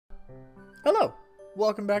Hello!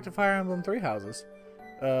 Welcome back to Fire Emblem Three Houses.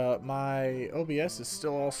 My OBS is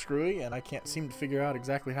still all screwy, and I can't seem to figure out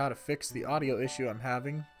exactly how to fix the audio issue I'm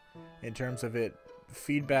having in terms of it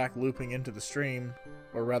feedback looping into the stream,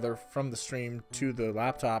 or rather from the stream to the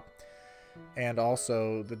laptop, and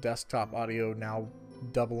also the desktop audio now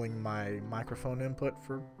doubling my microphone input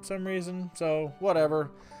for some reason, so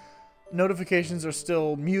whatever. Notifications are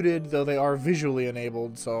still muted, though they are visually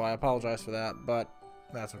enabled, so I apologize for that, but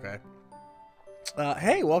that's okay.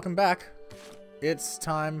 Hey, welcome back. It's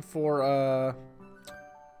time for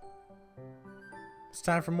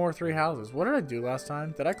more Three Houses. What did I do last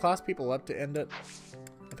time? Did I class people up to end it?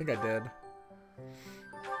 I think I did.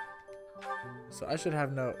 So I should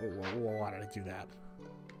have no... Well, why did I do that?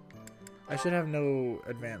 I should have no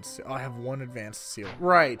advanced... Oh, I have one advanced seal.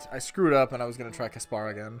 Right! I screwed up and I was going to try Caspar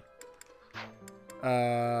again.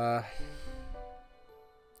 I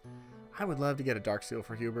would love to get a Dark Seal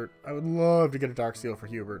for Hubert. I would love to get a Dark Seal for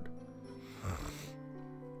Hubert.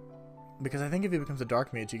 Because I think if he becomes a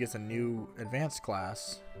Dark Mage, he gets a new advanced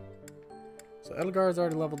class. So Edelgard's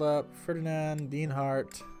already leveled up. Ferdinand,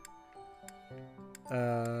 Deanhart,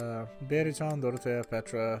 Beriton, Dorothea,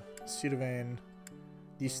 Petra, Sudovane,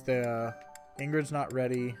 Distea. Ingrid's not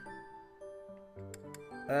ready.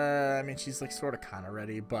 I mean, she's like sort of kind of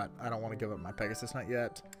ready, but I don't want to give up my Pegasus Knight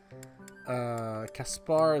yet.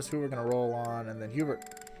 Caspar is who we're going to roll on, and then Hubert.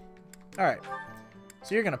 Alright,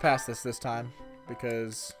 so you're going to pass this time,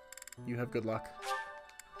 because you have good luck.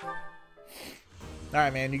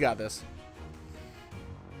 Alright, man, you got this.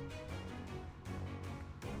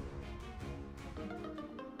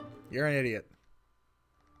 You're an idiot.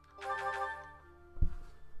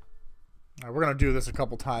 Alright, we're going to do this a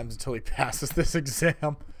couple times until he passes this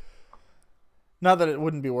exam. Not that it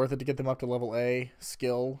wouldn't be worth it to get them up to level A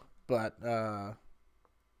skill, but the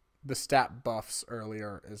stat buffs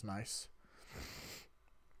earlier is nice.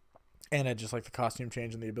 And it just like the costume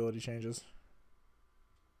change and the ability changes.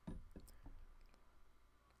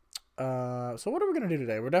 So what are we going to do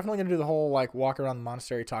today? We're definitely going to do the whole like walk around the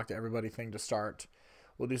monastery, talk to everybody thing to start.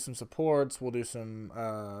 We'll do some supports. We'll do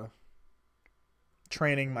some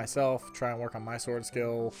training myself, try and work on my sword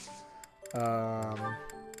skill. And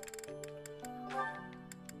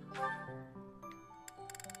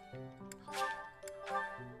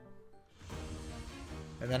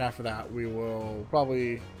then after that, we will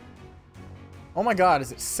probably... Oh my god,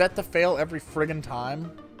 is it set to fail every friggin'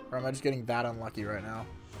 time? Or am I just getting that unlucky right now?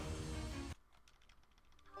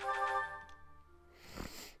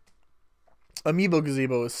 Amiibo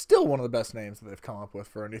Gazebo is still one of the best names that they've come up with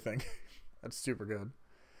for anything. That's super good.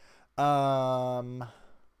 I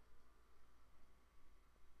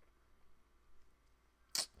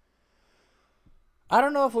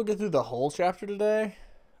don't know if we'll get through the whole chapter today.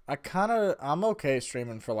 I'm okay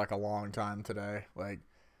streaming for like a long time today. Like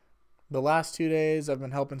the last 2 days I've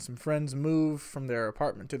been helping some friends move from their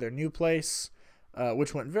apartment to their new place,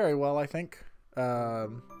 which went very well, I think.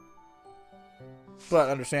 But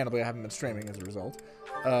understandably I haven't been streaming as a result.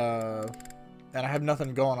 And I have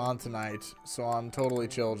nothing going on tonight, so I'm totally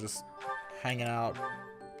chill, just hanging out,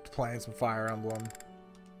 playing some Fire Emblem.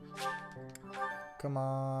 Come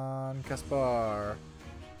on, Caspar.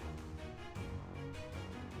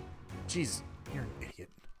 Jeez, you're an idiot.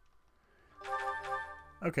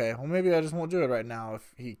 Okay, well maybe I just won't do it right now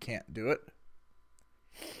if he can't do it.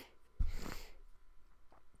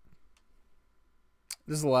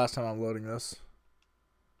 This is the last time I'm loading this.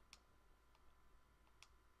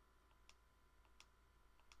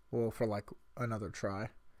 Well, for like another try.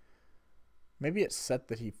 Maybe it's set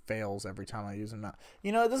that he fails every time I use him now.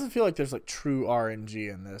 You know, it doesn't feel like there's like true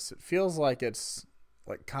RNG in this. It feels like it's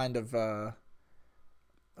like kind of a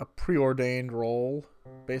preordained roll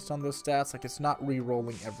based on those stats. Like it's not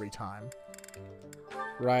re-rolling every time.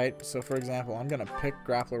 Right? So for example, I'm going to pick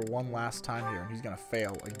Grappler one last time here and he's going to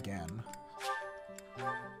fail again.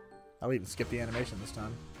 I'll even skip the animation this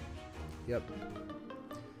time. Yep.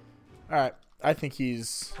 Alright. I think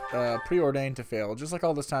he's preordained to fail. Just like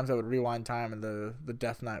all those times I would rewind time and the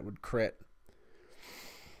Death Knight would crit.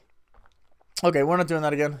 Okay, we're not doing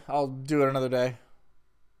that again. I'll do it another day.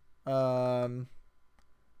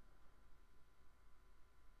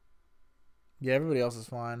 Yeah, everybody else is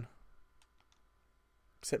fine.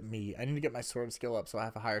 Except me. I need to get my sword skill up so I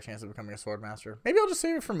have a higher chance of becoming a sword master. Maybe I'll just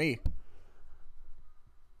save it for me.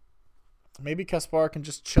 Maybe Caspar can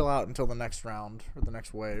just chill out until the next round or the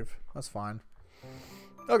next wave. That's fine.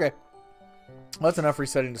 Okay. Well, that's enough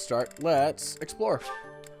resetting to start. Let's explore.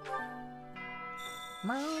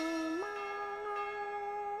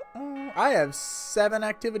 I have 7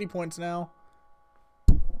 activity points now.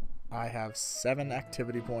 I have 7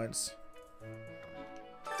 activity points.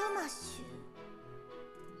 トマッシ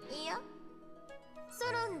ュ。いや、ソ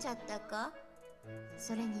ロンじゃったか。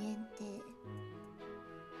それにエンテ。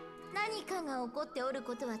何かが起こっておる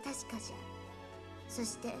ことは確かじゃ。そ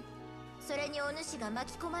して、それにお主が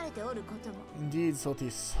巻き込まれておることも。Indeed,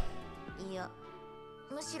 Sotis. いや、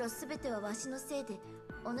むしろ全てはわしのせいで、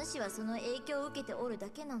お主はその影響を受けておるだ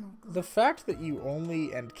けなのか。The fact that you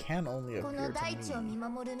only and can only こ appear の to 大地を見 me.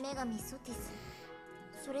 守る女神ソティス。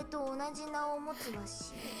それと同じ名を持つわ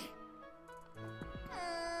し。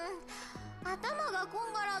頭がこ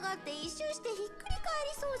んがらがって一周してひっくり返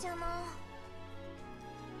りそうじゃな。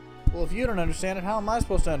Well, if you don't understand it, how am I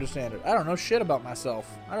supposed to understand it? I don't know shit about myself.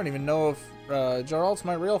 I don't even know if Geralt's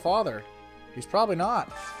my real father. He's probably not.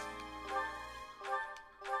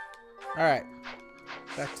 Alright.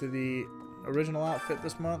 Back to the original outfit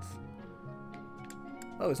this month.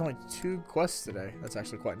 Oh, there's only 2 quests today. That's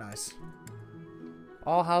actually quite nice.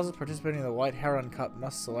 All houses participating in the White Heron Cup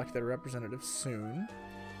must select their representative soon.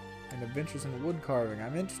 And adventures in wood carving.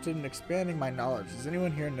 I'm interested in expanding my knowledge. Does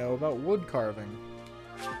anyone here know about wood carving?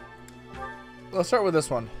 Let's start with this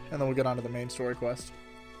one, and then we'll get on to the main story quest.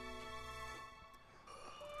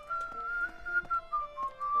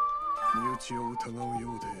 身内を疑う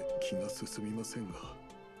ようで気が進みませんが、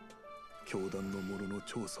教団の者の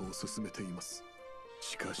調査を進めています。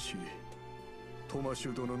しかし、トマシ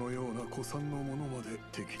ュ殿のような古参の者まで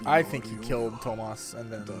敵に回るような。 I think he killed Tomas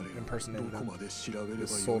and then 誰を impersonated どこ him. まで調べれ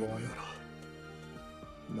ばよいのや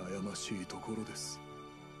ら、悩ましいところです。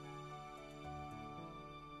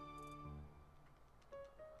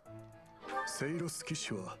セイロス騎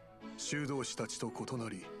士は修道士たちと異な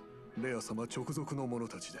り、レア様直属の者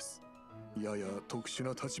たちです。やや特殊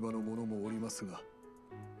な立場の者もおりますが、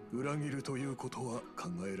裏切るということは考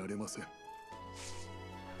えられません。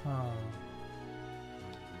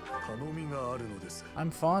頼みがあるのです。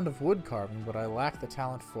I'm fond of wood carving, but I lack the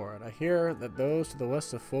talent for it. I hear that those to the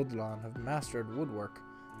west of Fodlan have mastered woodwork.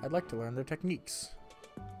 I'd like to learn their techniques.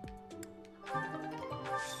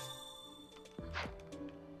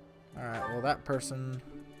 Alright, well that person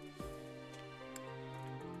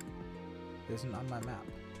isn't on my map.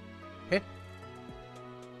 Hey?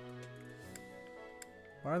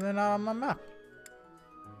 Why are they not on my map?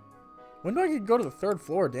 When do I go to the 3rd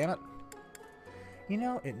floor, damn it? You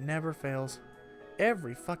know, it never fails.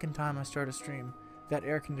 Every fucking time I start a stream, that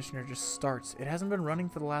air conditioner just starts. It hasn't been running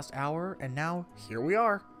for the last hour, and now, here we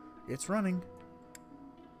are. It's running.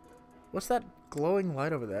 What's that glowing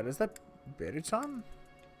light over there? Is that Berutan?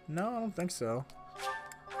 No, I don't think so.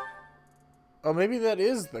 Oh, maybe that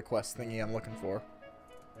is the quest thingy I'm looking for.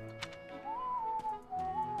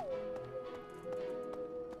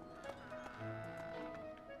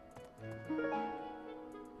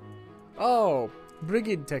 Oh,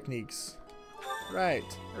 brigade techniques. Right,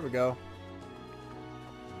 there we go.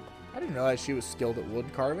 I didn't realize she was skilled at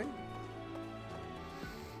wood carving.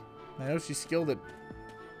 I know she's skilled at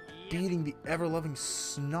beating the ever-loving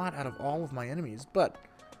snot out of all of my enemies, but...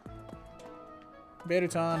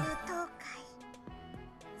 Berutan.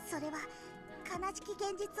 それは悲しき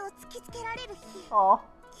現実を突きつけられる日。Aw.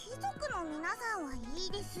 貴族の皆さんはい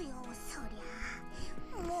いですよ、そりゃ。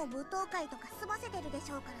もう舞踏会とか済ませてるで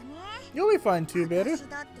しょうからね。You'll be fine too, Beru. 私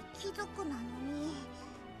だって貴族なのに、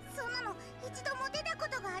そんなの一度も出たこ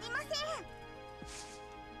とがありません。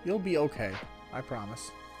You'll be okay, I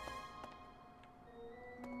promise.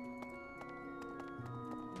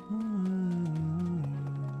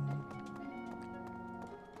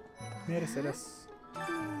 Mercedes.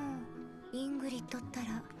 イングリッドった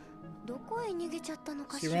らどこへ逃げちゃったの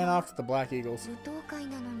かし She ら。 ran off to the Black Eagles. 舞踏会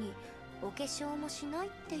なのにお化粧もしない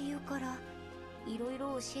って言うからいろい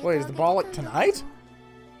ろ教えてあ Wait, げ is て the た ball ん like だけど。 tonight?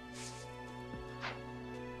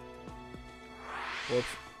 Whoops.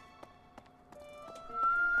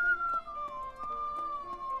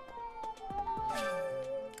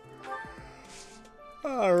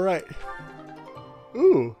 Alright.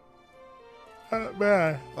 Ooh.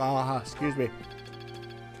 Man. Excuse me.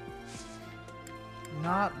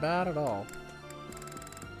 Not bad at all.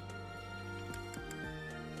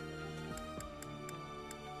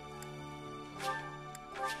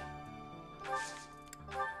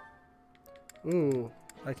 Ooh,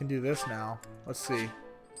 I can do this now. Let's see.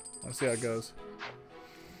 Let's see how it goes.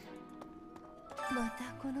 ま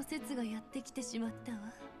たこの説がやってきてしまったわ。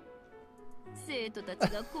生徒たち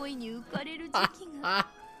が恋に浮かれる時期が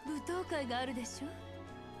舞踏会があるでしょ。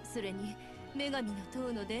それに女神の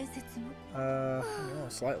塔の伝説も。Oh,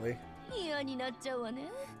 slightly. 嫌になっちゃうわね。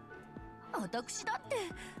私だって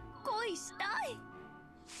恋したい。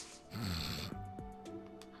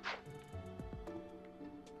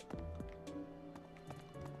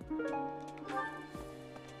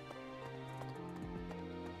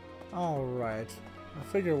Alright. I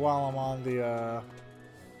figure while I'm on the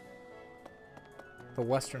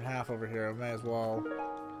western half over here, I may as well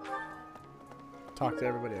talk to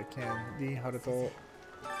everybody I can. D, Haruto.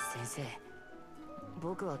 先生、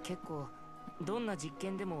僕は結構どんな実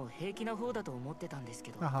験でも平気な方だと思ってたんです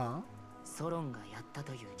けど、ソロンがやった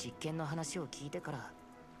という実験の話を聞いてから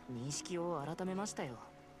認識を改めましたよ。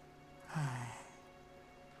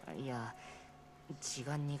いや、血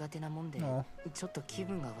が苦手なもんで、ちょっと気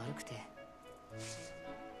分が悪くて。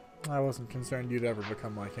I wasn't concerned you'd ever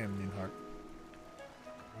become like him, Ninhart.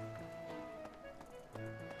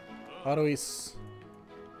 Aruis.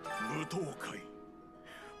 舞踏会。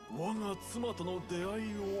我が妻との出会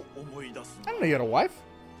いを思い出す。I didn't know you had a wife.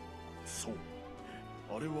 そう。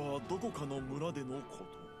あれはどこかの村でのこと。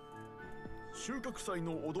収穫祭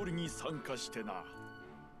の踊りに参加してな。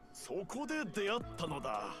そこで出会ったの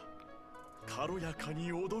だ。軽やか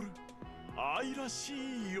に踊る愛らし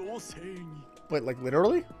い妖精に。Wait, like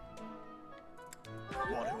literally?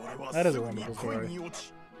 我々はすぐに恋に落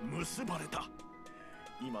ち結ばれた。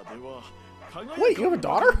今では輝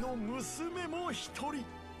くの娘も一人。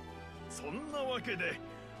そんなわけで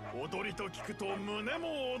踊りと聞くと胸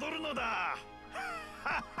も踊るのだ。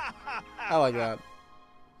I like that.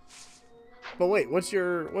 But wait, who's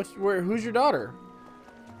your daughter?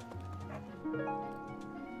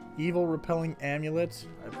 Evil repelling amulet.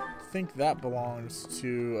 I think that belongs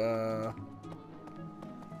to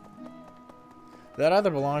that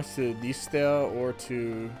either belongs to Distea or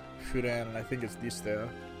to Furan, and I think it's Distea.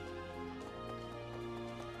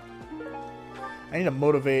 I need to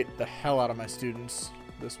motivate the hell out of my students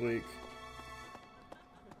this week.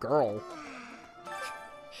 Girl.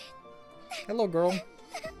 Hello, girl.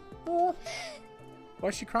 Oh. Why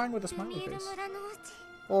is she crying with a smiley face?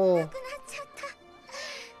 Oh.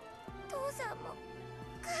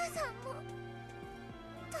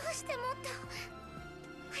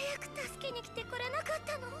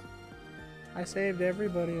 I saved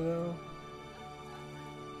everybody, though.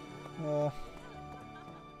 Oh.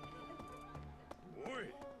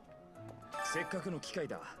 せっかくの機会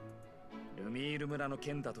だ。ルミール村の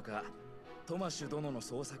件だとか、トマシュ殿の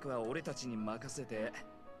捜索は俺たちに任せて、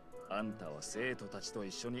あんたは生徒たちと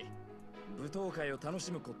一緒に舞踏会を楽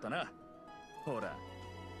しむこったな。ほら、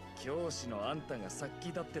教師のあんたが先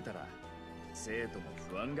立ってたら、生徒も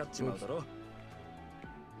不安がっちまうだろ。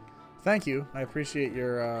Thank you. I appreciate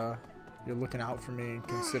your looking out for me and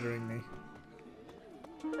considering me.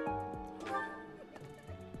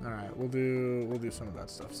 All right, we'll do some of that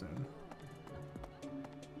stuff soon.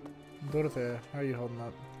 Dorothy, how are you holding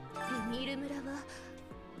up? ルミール村は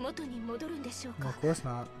元に戻るんでしょうか? Of course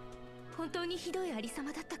not. 本当にひどいありさ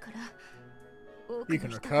まだったから。You can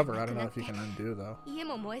recover. I don't know if you can undo though. 家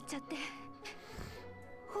も燃えちゃって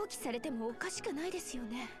放棄されてもおかしくないですよ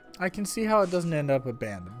ね。I can see how it doesn't end up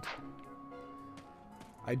abandoned.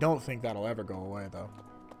 I don't think that'll ever go away though.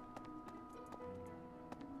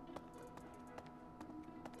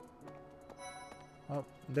 Oh,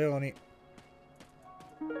 Deoni.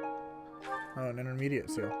 Oh, an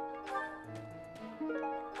intermediate seal.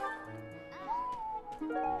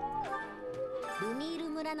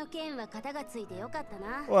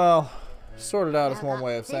 Well, sorted out is one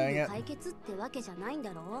way of saying it.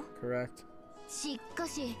 Correct. しか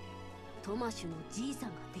し、トマシュのじいさん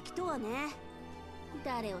が敵とはね。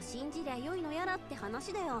誰を信じりゃよいのやらって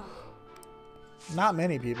話だよ。Not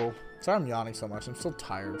many people. Sorry I'm yawning so much. I'm still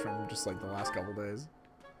tired from just like the last couple days.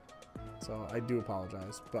 So I do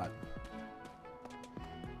apologize, but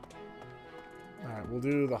alright, we'll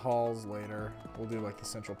do the halls later. We'll do like the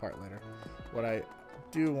central part later. What I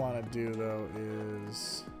do want to do though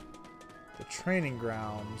is the training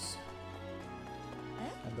grounds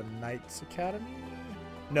and the Knights Academy?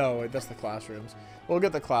 No, wait, that's the classrooms. We'll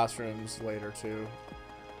get the classrooms later too.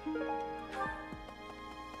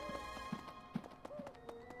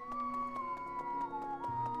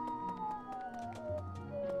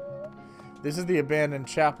 This is the abandoned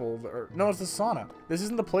chapel. Or, no, it's the sauna. This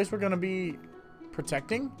isn't the place we're going to be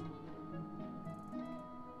protecting?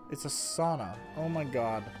 It's a sauna. Oh my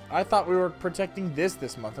god. I thought we were protecting this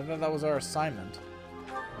month. I thought that was our assignment.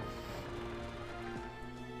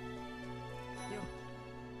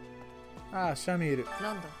 Ah, Shamiru.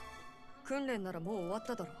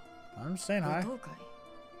 I'm saying hi.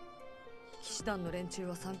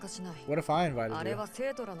 What if I invited you?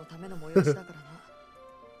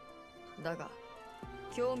 だが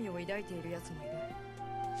興味を抱いている奴もい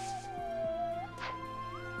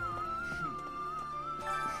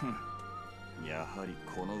る。やはり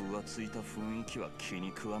この浮ついた雰囲気は気に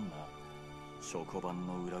食わんな。諸子版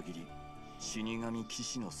の裏切り、死神騎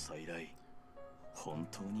士の再来。本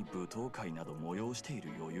当に舞踏会など催してい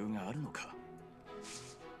る余裕があるのか?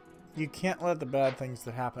 You can't let the bad things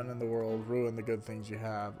that happen in the world ruin the good things you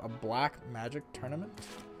have. A black magic tournament?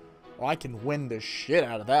 Well, I can win the shit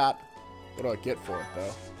out of that. What do I get for it,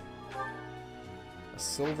 though? A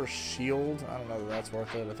silver shield? I don't know that that's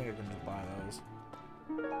worth it. I think I can just buy those.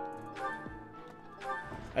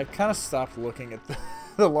 I've kind of stopped looking at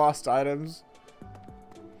the lost items.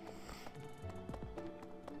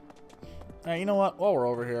 Alright, you know what? While we're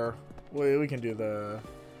over here, we can do the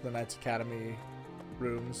Knights Academy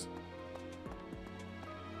rooms.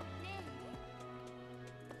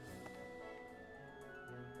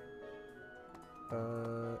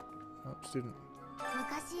 Oh, student.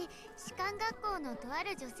 昔士官学校のとあ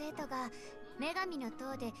る女生徒が女神の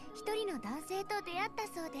塔で一人の男性と出会った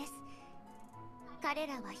そうです。彼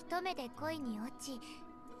らは一目で恋に落ち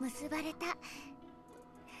結ばれた。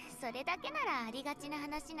それだけならありがちな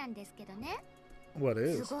話なんですけどね。What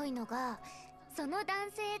is? すごいのが、その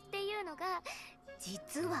男性っていうのが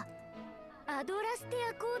実はアドラステ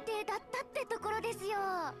ア皇帝だったってところですよ。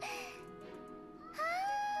はあ、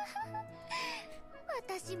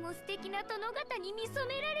私も素敵な殿方に見初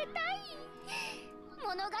められたい。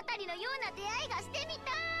物語のような出会いがしてみ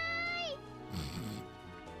たい。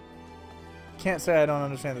Can't say I don't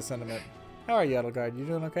understand the sentiment. How are you, Edelgard? You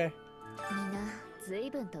doing okay? みんな随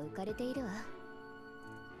分と浮かれているわ。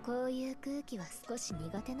こういう空気は少し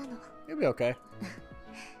苦手なの。You'll be okay.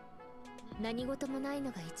 何事もない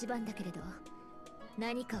のが一番だけれど、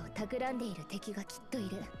何かを企んでいる敵がきっとい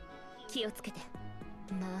る。気をつけて。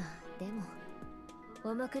まあでも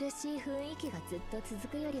重苦しい雰囲気がずっと続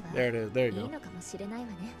くよりはいいのかもしれないわ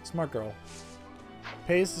ね。Smart girl.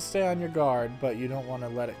 Pays to stay on your guard, but you don't want to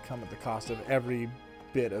let it come at the cost of every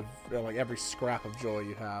bit of, like every scrap of joy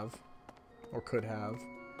you have, or could have.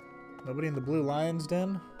 Nobody in the Blue Lion's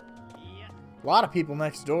Den? A lot of people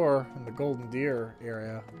next door in the Golden Deer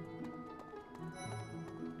area.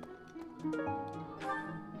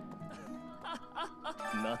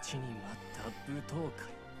 待ちに待った舞踏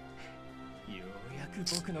会。ようやく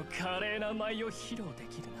僕の華麗な舞を披露で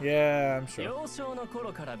きるな。Yeah, I'm sure. 幼少の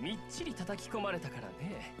頃からみっちり叩き込まれたから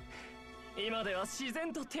ね。今では自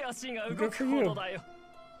然と手足が動くほどだよ。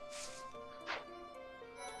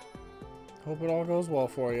Hope it all goes well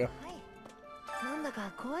for you. はい。なんだ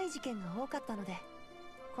か怖い事件が多かったので、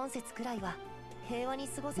今節くらいは平和に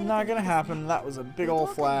過ごせるといいですね。 Not gonna happen. That was a big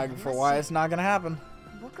old flag for why it's not gonna happen.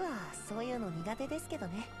 僕はそういうの苦手ですけど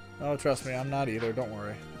ね。 Oh, trust me, I'm not either. Don't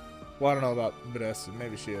worry. Well, I don't know about Vanessa.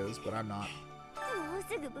 Maybe she is, but I'm not. もう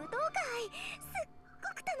すぐ舞踏会。すっご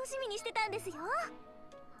く楽しみにしてたんですよ。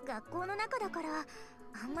学校の中だから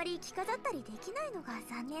あんまり着飾ったりできないのが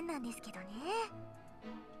残念なんですけどね。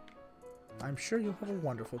I'm sure you'll have a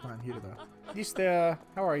wonderful time here, though. Yiste,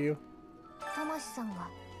 how are you? トマシさんが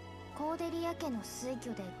コーデリア家の推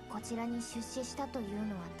挙でこちらに出資したという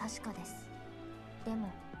のは確かです。で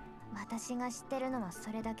も私が知ってるのは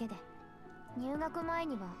それだけで、入学前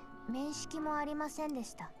には面識もありませんで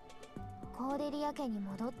した。コーデリア家に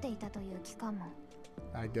戻っていたという期間も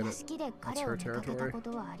屋敷で彼を見かけたこ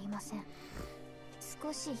とはありません。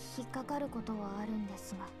少し引っかかることはあるんで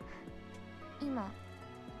すが、今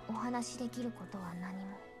お話しできることは何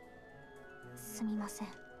も。すみません。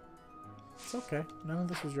 It's okay. None of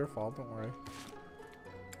this was your fault. Don't worry.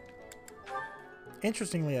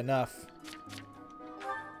 Interestingly enough,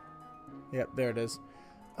 yep, there it is.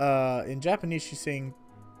 In Japanese, she's saying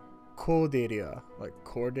Cordelia, like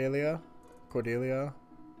Cordelia,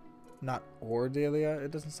 not Ordelia.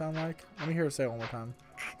 It doesn't sound like. Let me hear her say it one more time.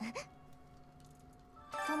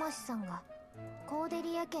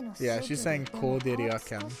 Yeah, she's saying Cordelia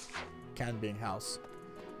can being house.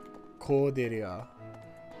 Cordelia.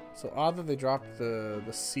 So odd that they dropped the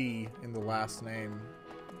C in the last name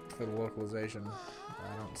for the localization.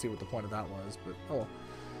 I don't see what the point of that was, but oh.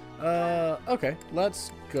 Okay,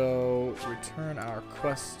 let's go return our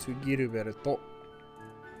quest to Girubereto.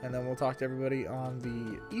 And then we'll talk to everybody on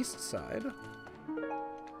the east side.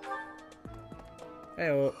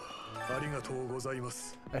 Hey,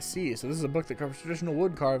 I see. So this is a book that covers traditional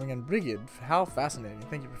wood carving and brigade. How fascinating.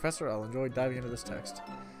 Thank you, Professor. I'll enjoy diving into this text.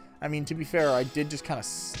 I mean, to be fair, I did just kind of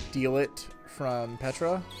steal it from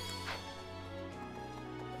Petra.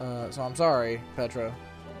 So I'm sorry, Petra,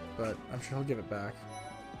 but I'm sure he'll give it back.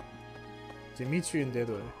 Dimitri and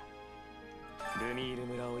Dedue. ルミール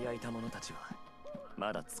村を焼いた者たちは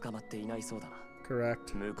まだ捕まっていないそうだな。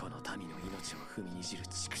Correct. 向こうの民の命を踏みにじる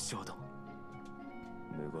畜生ども。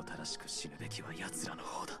むごたらしく死ぬべきは奴らの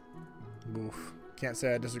方だ。Oof. Can't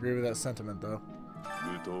say I disagree with that sentiment, though.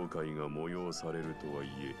 舞踏会が催されるとはい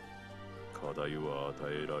え、課題は与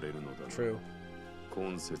えられるのだ。True.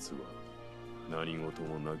 今節は何事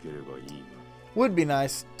もなければいいが。 Would be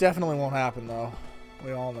nice. Definitely won't happen though.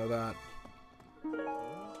 We all know that.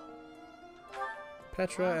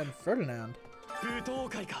 Petra and Ferdinand. 舞踏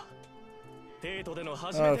会か。帝都での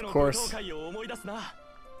初 Oh, めて of の舞 course. 踏会を思い出すな。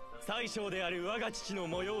最小である我が父の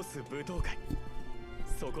催す舞踏会。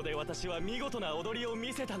そこで私は見事な踊りを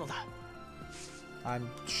見せたのだ。I'm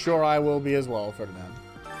sure I will be as well, Ferdinand.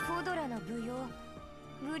 フォドラの舞踊、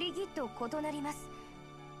ブリギット異なります。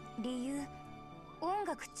理由、音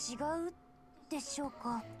楽違うでしょう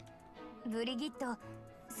か。ブリギット、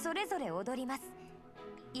それぞれ踊ります。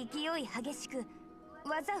勢い激しく、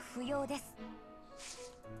技不要です。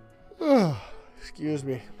Excuse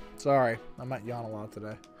me. Sorry, I might yawn a lot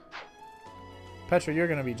today. Petra, you're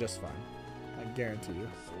gonna be just fine. I guarantee you.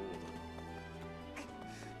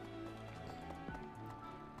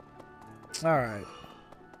 Alright.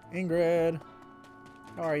 Ingrid,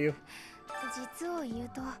 how are you? 実を言う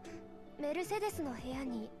と、メルセデスの部屋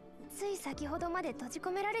につい先ほどまで閉じ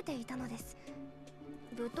込められていたのです。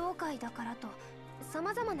舞踏会だからと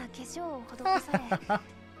様々な化粧を施され、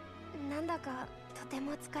なんだかとて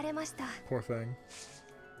も疲れました。Poor thing.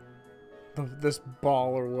 This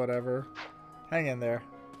ball or whatever. Hang in there.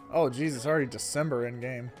 Oh, Jesus, already December in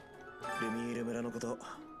game. ルミール村のこと、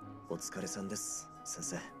お疲れさんです、先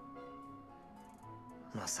生。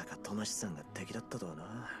まさかトマシさんが敵だったとはな。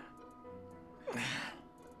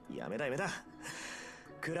やめだやめだ。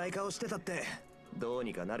暗い顔してたってどう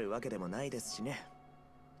にかなるわけでもないですしね。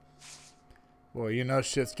Well, you know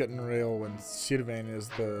shit's getting real when Sylvain is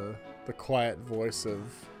the quiet voice of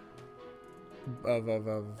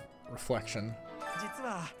reflection. 実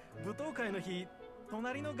は舞踏会の日、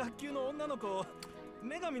隣の学級の女の子、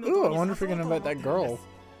女神の Ooh, 塔 I に wonder if 誘 you're おう gonna と invite 思って that るんで girl. す。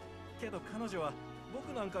けど彼女は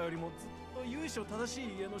僕なんかよりもずっと由緒正し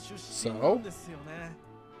い家の出身 So? なんですよね。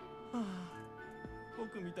はあ、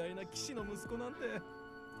僕みたいな騎士の息子なんて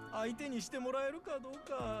相手にしてもらえるかどう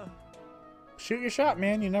か。Shoot your shot,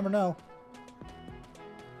 man. You never know.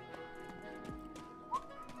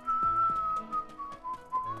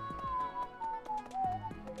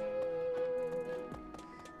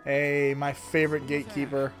 Hey, my favorite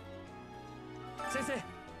gatekeeper. 先生、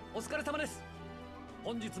お疲れ様です。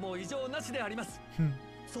本日も異常なしであります。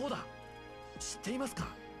そうだ、知っていますか。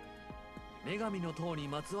女神の塔に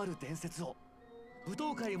まつわる伝説を。舞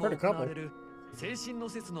踏会も行われる精神の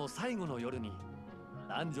節の最後の夜に、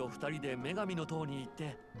男女2人で女神の塔に行っ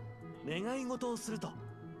て願い事をすると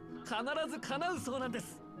必ず叶うそうなんで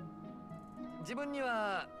す。自分に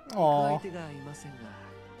は相手がいませんが。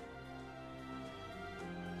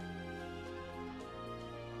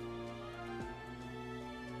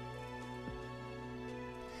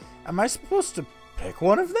Am I supposed to pick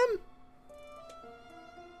one of them?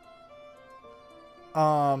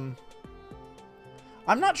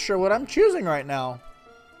 I'm not sure what I'm choosing right now.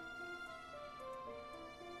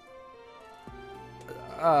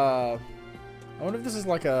 I wonder if this is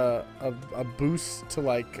like a boost to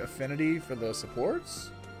like affinity for the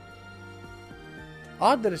supports.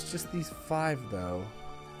 Odd that it's just these 5 though.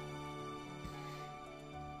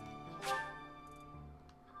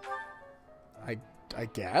 I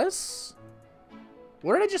guess?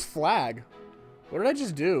 What did I just flag? What did I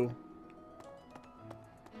just do?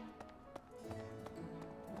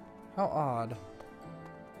 How odd.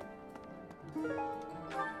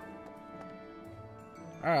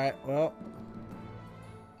 Alright, well.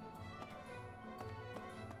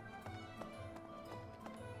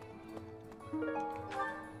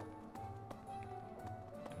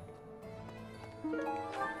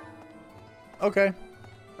 Okay.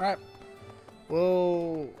 Alright.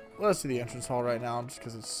 Well, let's do the entrance hall right now, just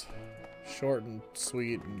because it's short and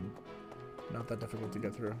sweet and not that difficult to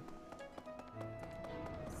get through.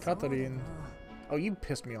 Katarine. Oh, you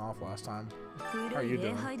pissed me off last time. How are you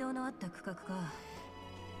doing? The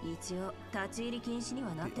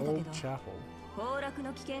old chapel. 崩落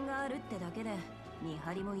の危険があるってだけで見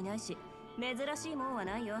張りもいないし珍しいもんは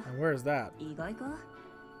ないよ。 And where is that? 意外か。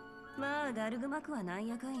まあガルグマクはなん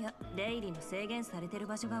やかんや出入りの制限されてる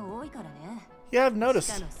場所が多いからね。Yeah, I've noticed.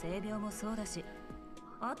 地下の性病もそうだし、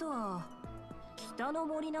あとは北の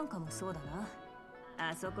森なんかもそうだな。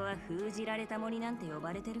あそこは封じられた森なんて呼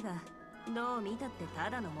ばれてるが、どう見たってた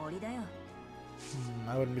だの森だよ。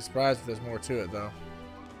I wouldn't be surprised if there's more to it though.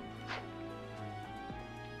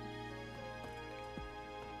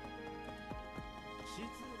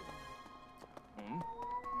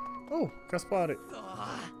 Oh, Gaspard.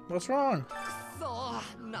 What's wrong?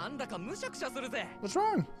 なんだかむしゃくしゃするぜ。 What's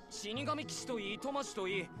wrong? 死神騎士といいトマシと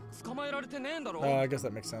いい捕まえられてねえんだろ。 I guess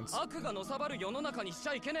that makes sense. 悪がのさばる世の中にしち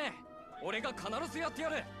ゃいけねえ。俺が必ずやってや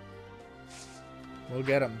る。We'll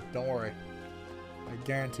get them. Don't worry. I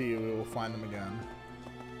guarantee you we will find them again.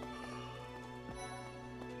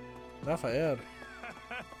 Raphael.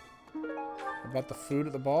 About the food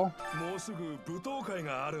at the ball?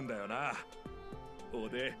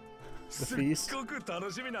 The feast? You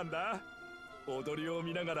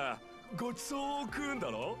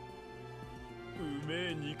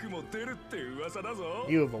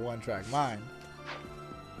have a one-track mind.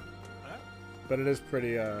 But it is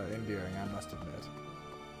pretty endearing, I must admit.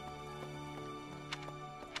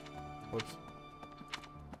 Whoops.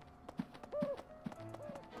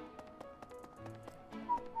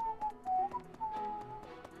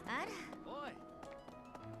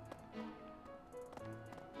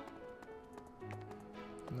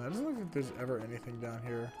 No, it doesn't look like there's ever anything down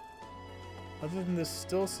here. Other than this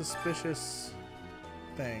still suspicious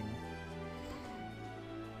thing.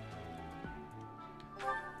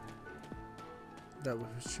 That was,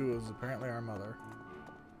 she was apparently our mother.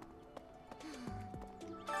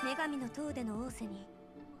 女神の塔での仰せに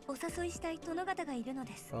お誘いしたい殿方がいるの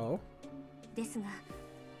です。Oh? ですが、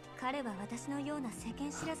彼は私のような世間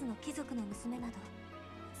知らずの貴族の娘など好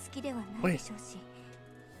きではないでしょうし、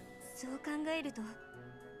そう考えると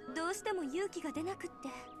どうしても勇気が出なくって。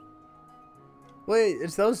Wait,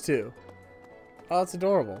 it's those two. Oh, it's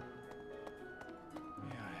adorable.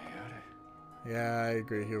 Yeah, I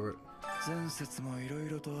agree, Hubert. 前節もいろい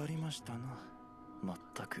ろとありましたな。まっ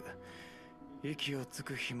たく息をつ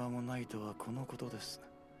く暇もないとはこのことです。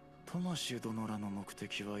トマシュ殿らの目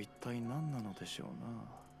的は一体何なのでしょうな。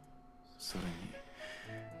それに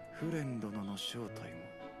フレン殿の正体も。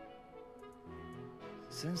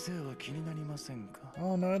先生は気になりませんか？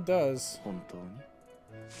 Oh no, it does. 本当に？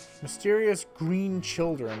 Mysterious green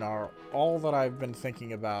children are all that I've been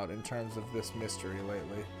thinking about in terms of this mystery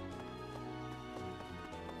lately.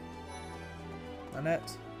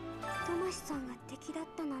 Annette.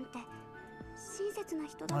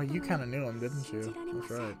 Oh, you kind of knew him, didn't you?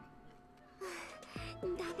 That's right.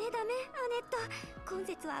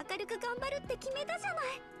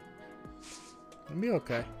 It'll be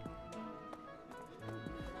okay.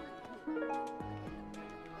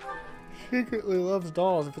 Secretly loves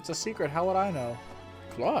dolls. If it's a secret, how would I know?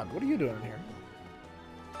 Claude, what are you doing here?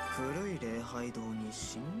 古い礼拝堂に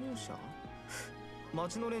侵入者？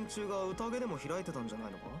町の連中が宴でも開いてたんじゃな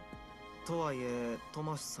いのか？とはいえ、ト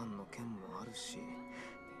マシさんの件もあるし、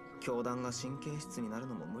教団が神経質になる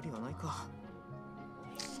のも無理はないか。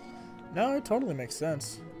No, it totally makes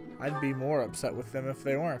sense. I'd be more upset with them if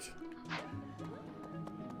they weren't.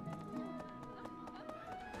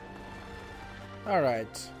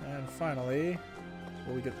 Alright, and finally,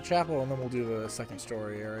 we'll get the chapel and then we'll do the second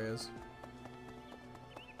story areas.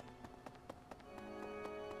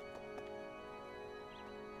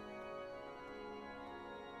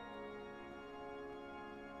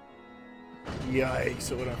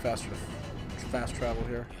 Yikes, it would have been fast travel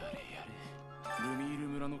here.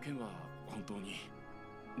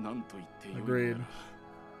 Agreed.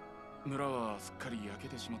 村はすっかり焼け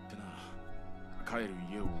てしまってな。帰る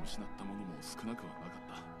家を失った者も少なくはなかっ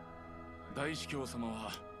た。大司教様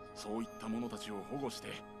はそういった者たちを保護して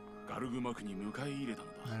ガルグマクに迎え入れたの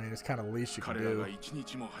だ。彼らが一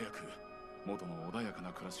日も早く元の穏やか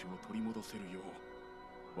な暮らしを取り戻せるよ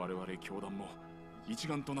う、我々教団も一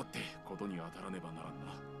丸となってことに当たらねばならん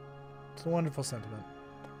な。It's a wonderful sentiment.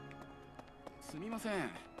 すみません。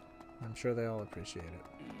I'm sure they all appreciate it.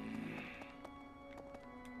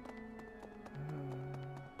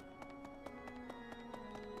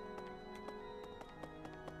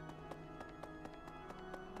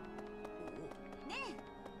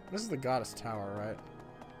 This is the goddess tower, right?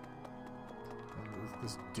 And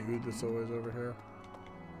this dude that's always over here.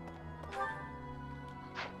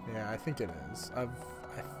 Yeah, I think it is. I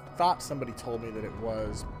thought somebody told me that it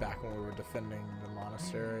was back when we were defending the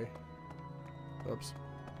monastery. Oops.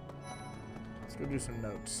 Let's go do some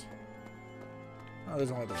notes. Oh,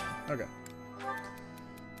 there's only this one. Okay.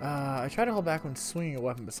 I try to hold back when swinging a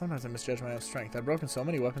weapon, but sometimes I misjudge my own strength. I've broken so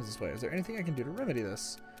many weapons this way. Is there anything I can do to remedy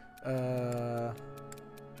this?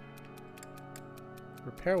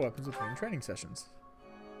 Repair weapons between training sessions.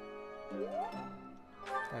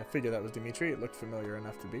 I figured that was Dimitri. It looked familiar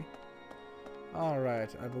enough to be.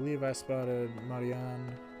 Alright, I believe I spotted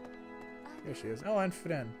Marianne. Here she is. Oh, and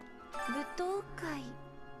Fren.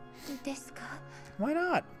 Why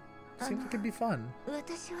not? Seems like it'd be fun.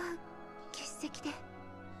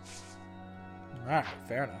 Alright,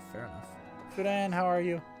 fair enough, fair enough. Fren, how are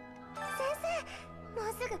you?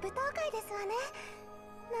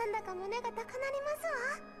 なんだか胸が高鳴りますわ。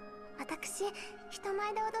私、人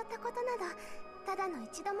前で踊ったことなどただの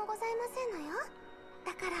一度もございませんのよ。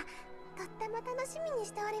だからとっても楽しみに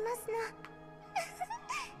しておりますの。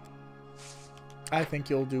I think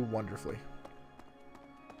you'll do wonderfully.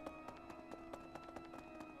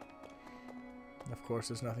 Of course,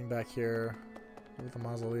 there's nothing back here with the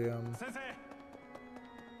mausoleum.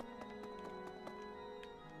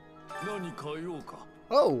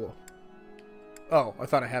 Oh! Oh, I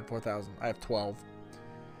thought I had 4,000. I have 12.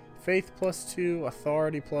 Faith +2,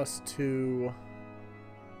 authority +2.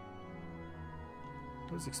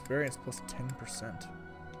 What is experience +10%?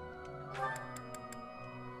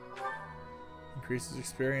 Increases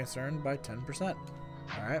experience earned by 10%.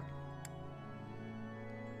 Alright.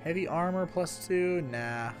 Heavy armor +2.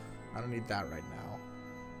 Nah, I don't need that right now.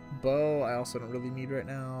 Bow, I also don't really need right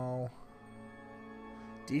now.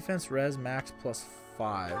 Defense res max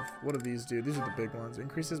 +5. What do these do? These are the big ones.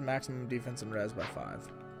 Increases maximum defense and res by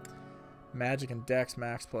 5. Magic and dex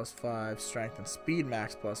max +5. Strength and speed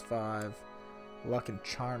max +5. Luck and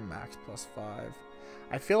charm max +5.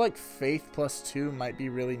 I feel like faith +2 might be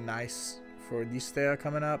really nice for Listea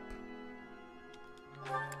coming up.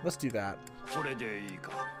 Let's do that.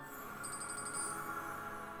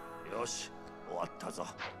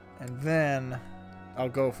 And then I'll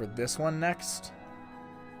go for this one next.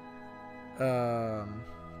 To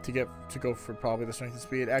go for probably the strength and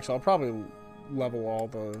speed. Actually, I'll probably level all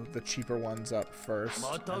the cheaper ones up first,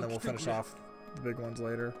 and then we'll finish off the big ones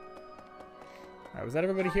later. Alright, was that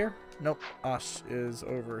everybody here? Nope. Ash is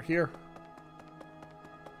over here.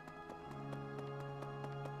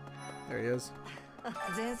 There he is.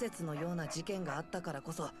 前節のような事件があったから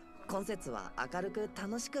こそ今節は明るく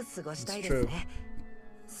楽しく過ごしたいですね。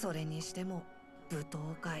それにしても舞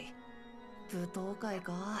踏会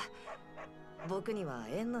か。僕には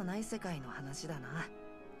縁のない世界の話だな。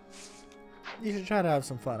You should try to have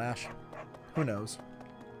some fun, Ash. Who knows?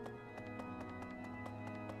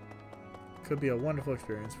 Could be a wonderful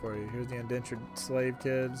experience for you. Here's the indentured slave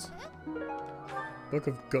kids. Book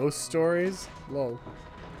of ghost stories? Lol.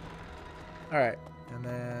 Alright, and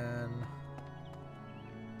then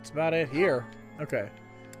that's about it here. Okay.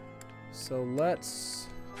 So let's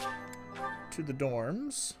to the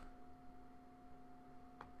dorms.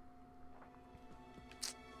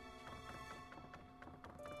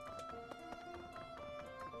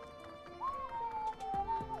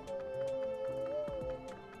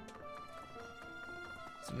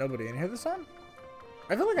 Is there nobody in here this time?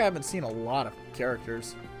 I feel like I haven't seen a lot of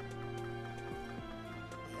characters.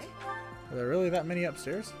 Are there really that many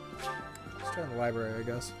upstairs? Let's try in the library, I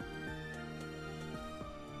guess.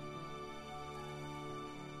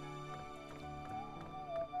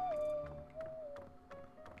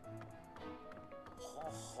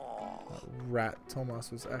 That rat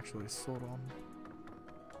Tomas was actually sold on.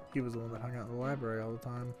 He was the one that hung out in the library all the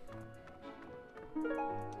time. Did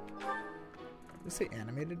they say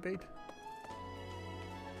animated bait?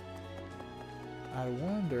 I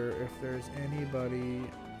wonder if there's anybody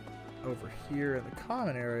over here in the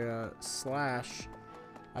common area, slash,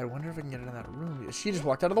 I wonder if I can get into that room. She just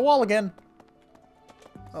walked out of the wall again.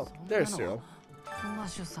 Oh, there's Cyril. トマ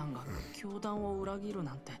シュさんが教団を裏切る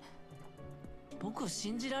なんて僕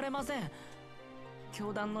信じられません。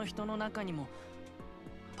教団の人の中にも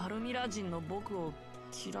パルミラ人の僕を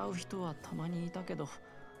嫌う人はたまにいたけど、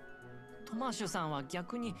トマシュさんは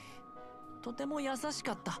逆にとても優し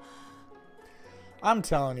かった。I'm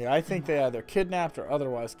telling you, I think they either kidnapped or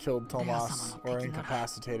otherwise killed Tomas or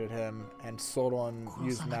incapacitated him, and Solon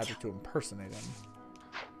used magic to impersonate him.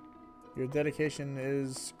 Your dedication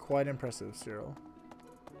is quite impressive, Cyril.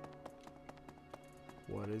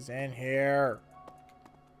 What is in here?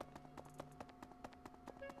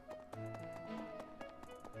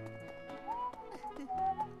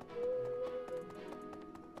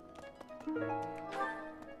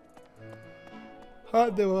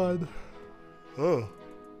 Hot demand. Oh.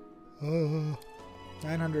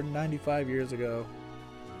 995 years ago.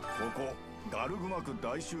 ここガルグマク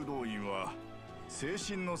大修道院は精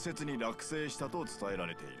神の説に落成したと伝えら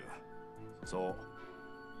れている。そう。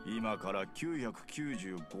今から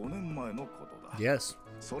995年前のことだ。Yes.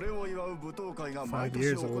 それを祝う舞踏会が毎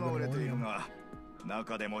年行われているが、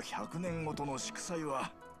中でも100年ごとの祝祭は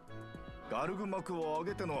ガルグマクを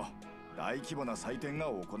挙げての大規模な祭典が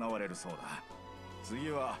行われるそうだ。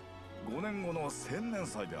次は5年後の千年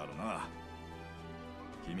祭であるな。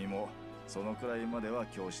君もそのくらいまでは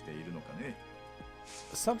今日しているのかね。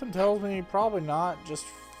Something tells me probably not, just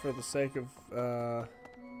for the sake of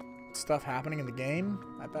stuff happening in the game.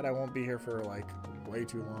 I bet I won't be here for like way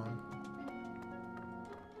too long.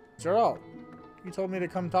 Cyril, you told me to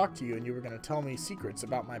come talk to you and you were going to tell me secrets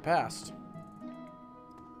about my past.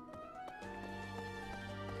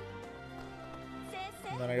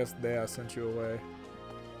 And then I guess Dea sent you away.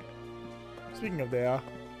 Speaking of Dea.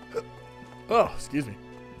 Oh, excuse me.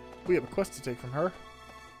 We have a quest to take from her.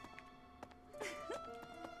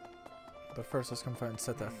 But first, let's come find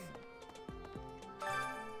Seteth.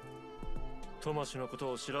 トマシのこ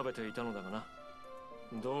とを調べていたのだがな。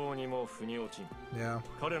どうにも腑に落ちん。Yeah.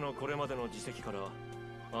 彼のこれまでの実績から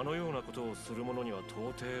あのようなことをする者には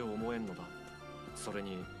到底思えんのだ。それ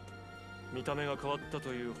に見た目が変わったと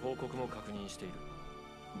いう報告も確認している。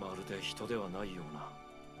まるで人ではないような。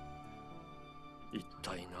一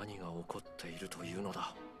体何が起こっているというの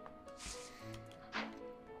だ。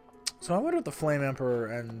 So I wonder if the Flame Emperor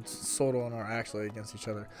and Sodon are actually against each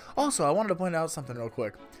other. Also, I wanted to point out something real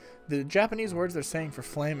quick. The Japanese words they're saying for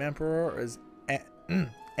Flame Emperor is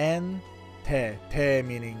en-te. Te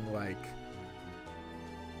meaning like...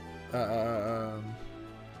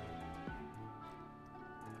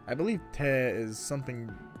 I believe te is something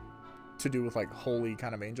to do with like holy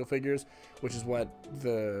kind of angel figures, which is what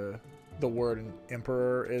the word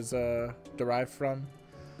emperor is derived from.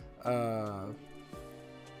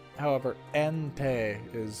 However, Ente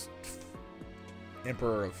is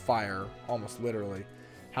Emperor of Fire, almost literally.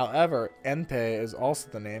 However, Entei is also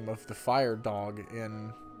the name of the fire dog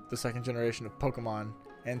in the second generation of Pokemon,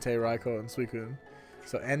 Entei, Raikou, and Suicune.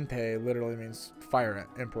 So Entei literally means Fire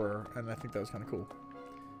Emperor, and I think that was kind of cool.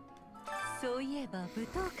 そういえば舞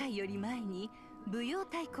踏会より前に舞踊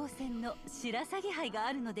対抗戦の白鷺杯が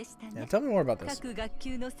あるのでしたね。Yeah, tell me more about this. 各学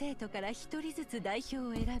級の生徒から一人ずつ代表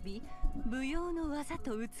を選び、舞踊の技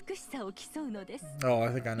と美しさを競うのです。Oh, I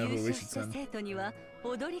think I know who we 優 should 勝した send. 生徒には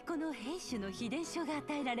踊り子の兵士の秘伝書が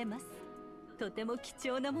与えられます。とても貴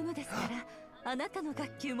重なものですから、あなたの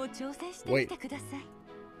学級も挑戦してみてください。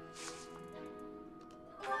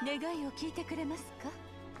願いを聞いてくれますか？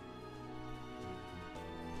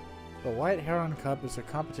 The White Heron Cup is a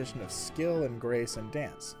competition of skill and grace in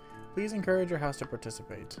dance. Please encourage your house to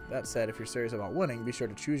participate. That said, if you're serious about winning, be sure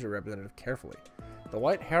to choose your representative carefully. The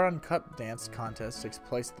White Heron Cup dance contest takes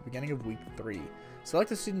place at the beginning of week 3. Select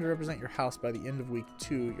a student to represent your house by the end of week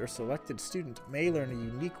 2. Your selected student may learn a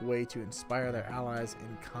unique way to inspire their allies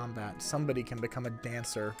in combat. Somebody can become a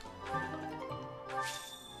dancer.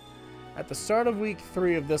 At the start of week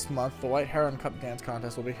 3 of this month, the White Heron Cup Dance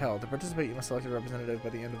Contest will be held. To participate, you must select a representative by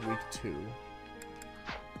the end of week 2.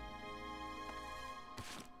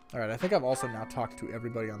 Alright, I think I've also now talked to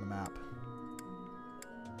everybody on the map.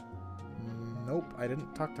 Nope, I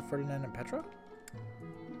didn't talk to Ferdinand and Petra?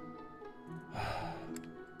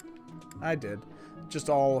 I did. Just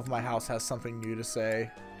all of my house has something new to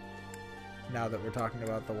say now that we're talking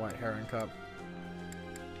about the White Heron Cup.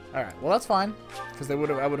 Alright, well that's fine, because I would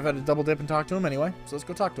have had to double dip and talk to him anyway, so let's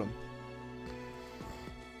go talk to him.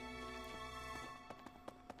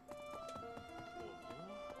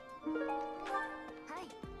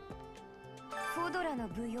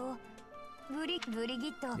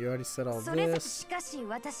 You already said all this.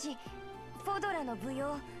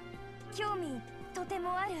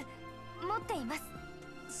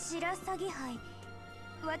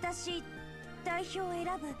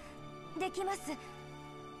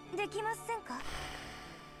 できませんか？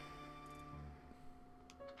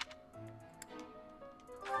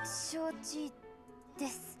承知で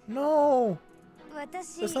す。No!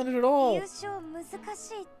 私、 That's not it at all. 優勝難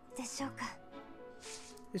しいでしょうか？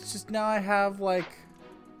 It's just now I have like...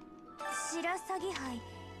 白鷺杯。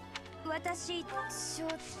私、承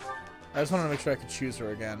知。 I just wanted to make sure I could choose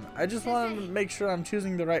her again. I just wanted to make sure I'm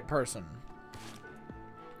choosing the right person.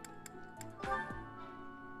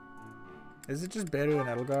 Is it just Beru and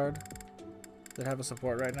Edelgard that have a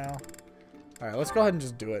support right now? Alright, let's go ahead and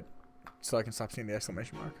just do it so I can stop seeing the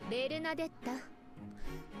exclamation mark. Bernadetta.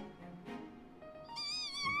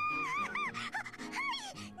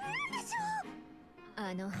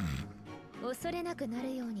 恐れなくな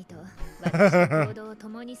るようにと私の行動を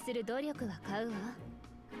共にする努力は買うわ。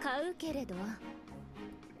買うけれど。やっ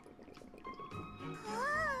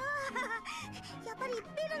ぱりベ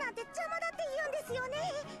ルなんて邪魔だって言うんですよ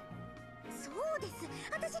ね。そうです。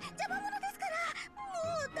私邪魔者ですから、も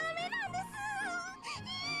うダメなんです。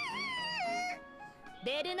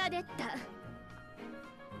ベルナデッタ。はい。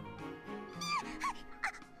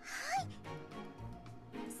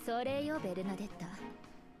それよベルナデッタ。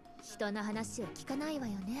人の話を聞かないわ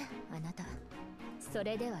よね、あなた。そ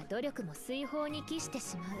れでは努力も水泡に帰して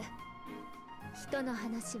しまう。人の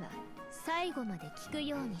話は最後まで聞く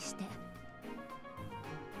ようにして。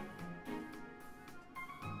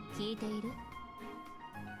聞いている？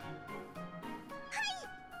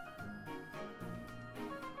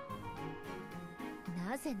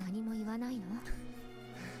なぜ何も言わないの？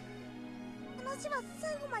話は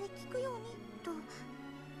最後まで聞くようにと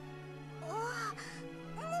も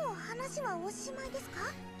う話はおしまいです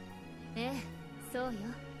か？ええ、そうよ。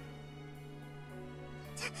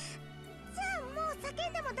じゃあもう叫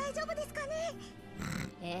んでも大丈夫ですかね？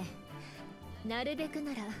ええ、なるべく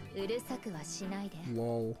ならうるさくはしないで。はい、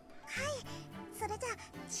それじゃあ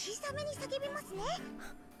小さめに叫びますね。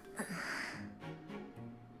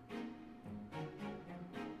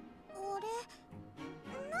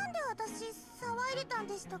なんで私騒いでたん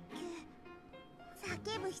でしたっけ？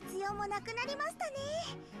叫ぶ必要もなくなりましたね。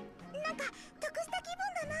なんか得した気分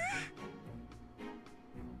だ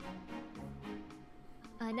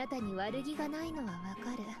な。あなたに悪気がないのはわ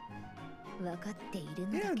かる。わかっている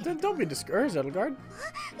んだけ Yeah, れど。 don't be discouraged, Edelgard.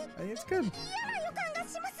 I think it's good. 嫌な予感が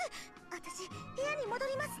します。私部屋に戻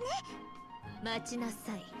りますね。待ちな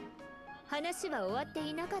さい。話は終わって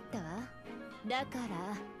いなかったわ。だから。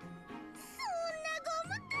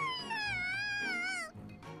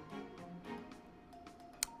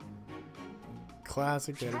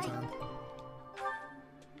Classic Edelgard.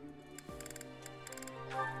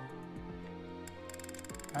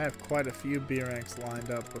 I have quite a few B ranks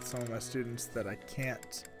lined up with some of my students that I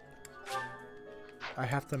can't. I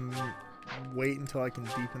have to wait until I can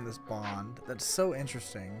deepen this bond. That's so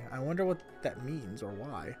interesting. I wonder what that means or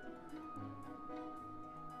why.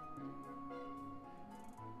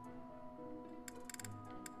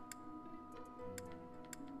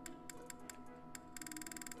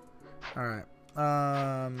 Alright.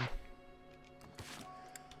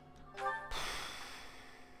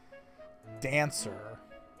 Dancer.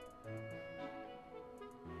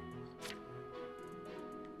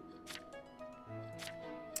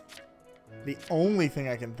 The only thing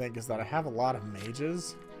I can think is that I have a lot of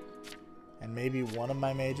mages, and maybe one of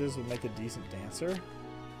my mages would make a decent dancer.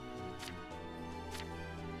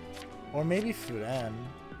 Or maybe Furen.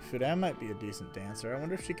 Furen might be a decent dancer. I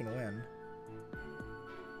wonder if she can win.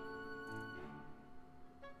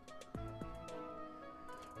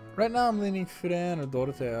 Right now I'm leaning Furen or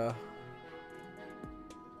Dorothea.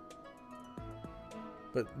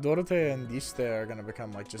 But Dorothea and Diste are gonna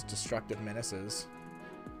become like just destructive menaces.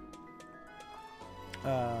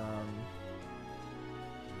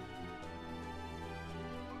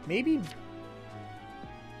 Maybe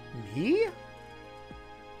me?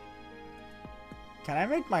 Can I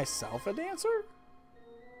make myself a dancer?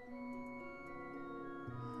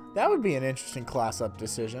 That would be an interesting class-up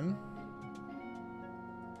decision.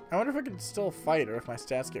 I wonder if I could still fight or if my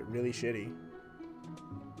stats get really shitty.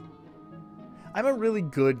 I'm a really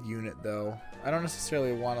good unit, though. I don't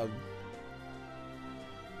necessarily want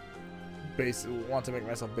to make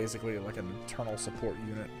myself basically like an eternal support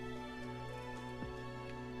unit.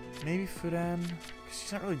 Maybe Fudan, because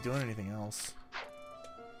she's not really doing anything else.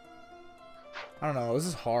 I don't know. This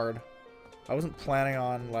is hard. I wasn't planning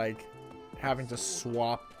on like having to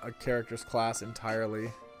swap a character's class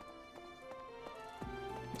entirely.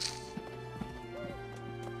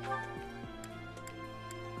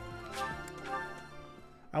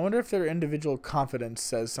 I wonder if their individual confidence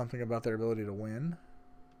says something about their ability to win.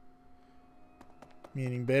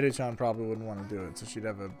 Meaning Beru-chan probably wouldn't want to do it, so she'd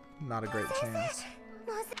have not a great chance.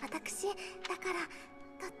 私だから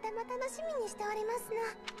とっても楽しみにしておりますな。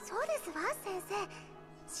そうですわ、先生。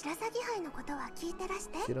白鷺杯のことは聞いてらし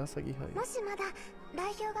て。白鷺杯。もしまだ代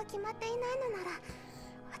表が決まっていないのなら、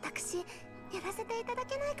私やらせていただ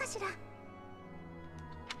けないかしら。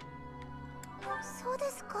そうで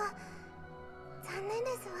すか。残念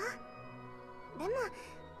ですわ。でも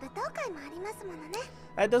舞踏会もありますものね。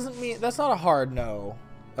That doesn't mean that's not a hard no.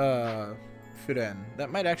 Furen.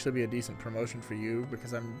 That might actually be a decent promotion for you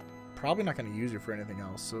because I'm probably not going to use you for anything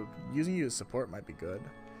else. So using you as support might be good.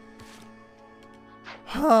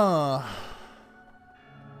 Huh.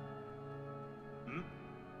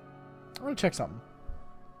 I want to check something.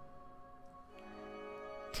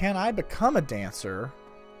 Can I become a dancer?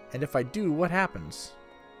 And if I do, what happens?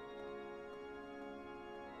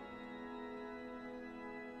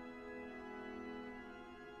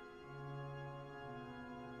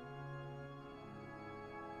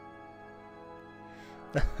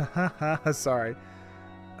 Sorry.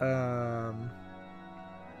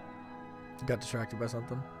 Got distracted by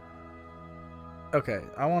something. Okay,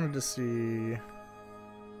 I wanted to see.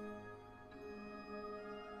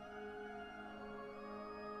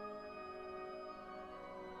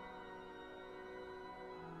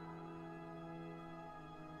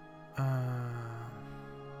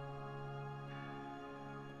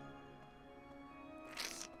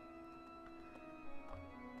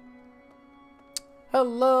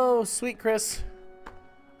 Hello, sweet Chris.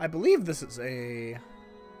 I believe this is a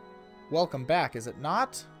welcome back, is it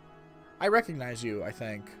not? I recognize you, I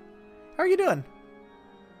think. How are you doing?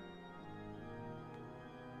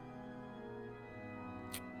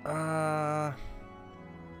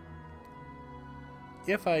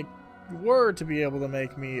 If I were to be able to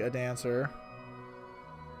make me a dancer,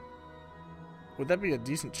 would that be a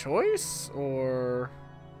decent choice? Or...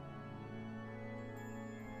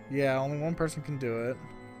 yeah, only one person can do it.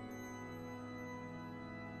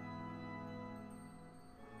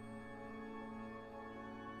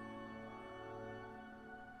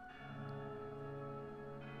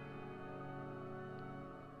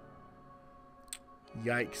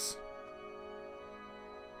 Yikes.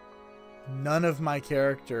 None of my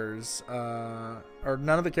characters, or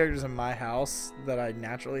none of the characters in my house that I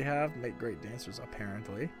naturally have make great dancers,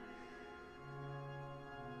 apparently.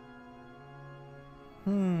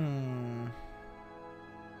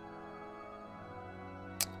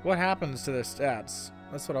 What happens to their stats?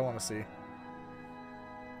 That's what I want to see.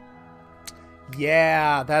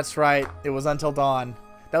 Yeah, that's right. It was Until Dawn.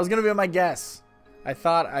 That was going to be my guess. I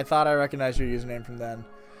thought I recognized your username from then.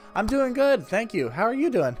 I'm doing good, thank you. How are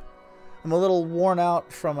you doing? I'm a little worn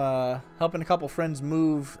out from helping a couple friends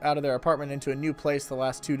move out of their apartment into a new place the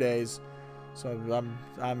last 2 days. So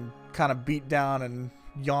I'm kind of beat down and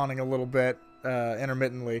yawning a little bit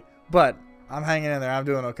intermittently. But I'm hanging in there. I'm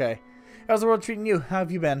doing okay. How's the world treating you? How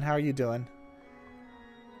have you been? How are you doing?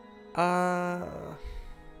 How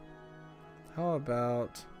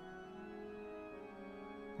about...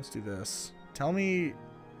 let's do this. Tell me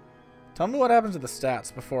what happens to the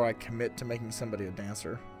stats before I commit to making somebody a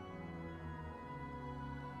dancer.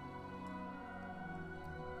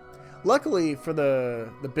 Luckily for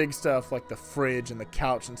the big stuff like the fridge and the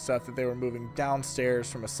couch and stuff that they were moving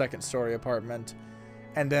downstairs from a second-story apartment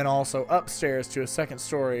and then also upstairs to a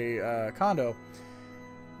second-story condo,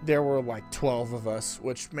 there were like 12 of us,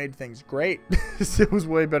 which made things great. It was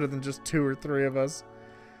way better than just 2 or 3 of us.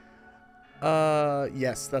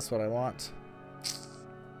 Yes, that's what I want.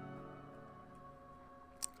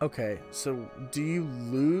 Okay, so do you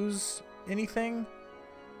lose anything?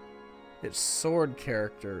 It's sword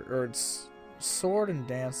character, or it's sword and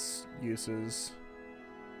dance uses.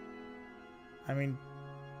 I mean,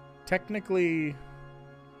 technically,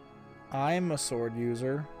 I'm a sword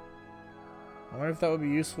user. I wonder if that would be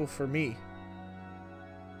useful for me.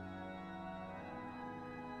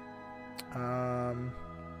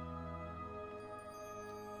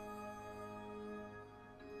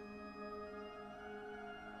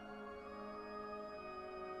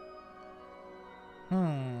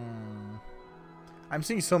 I'm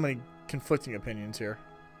seeing so many conflicting opinions here.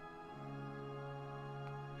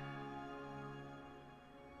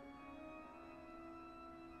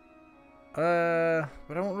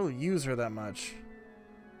 But I won't really use her that much.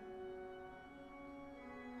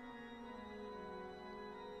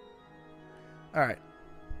 Alright.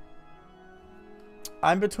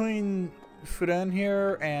 I'm between Furen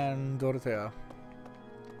here and Dorothea.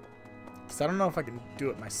 Because I don't know if I can do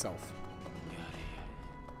it myself.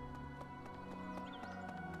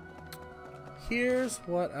 Here's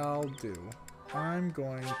what I'll do. I'm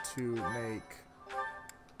going to make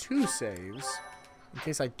 2 saves in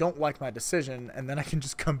case I don't like my decision, and then I can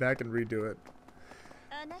just come back and redo it.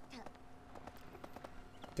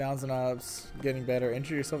 Downs and ups, getting better.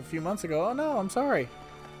 Injured yourself a few months ago. Oh no, I'm sorry.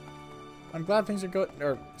 I'm glad things are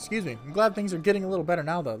I'm glad things are getting a little better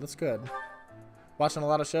now though. That's good. Watching a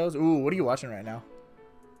lot of shows? Ooh, what are you watching right now?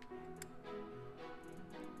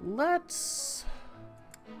 Let's...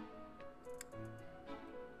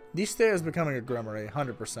 Nishite is becoming a Grimoire,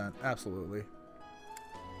 100%. Absolutely.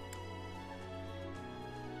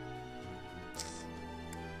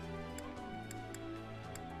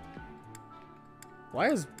 Why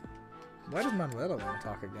does Manuela want to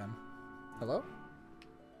talk again? Hello?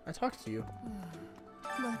 I talked to you.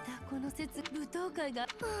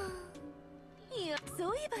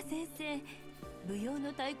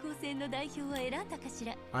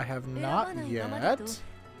 I have not yet.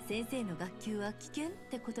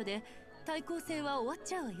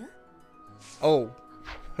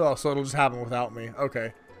 Oh, so it'll just happen without me.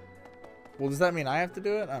 Okay. Well, does that mean I have to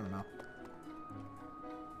do it? I don't know.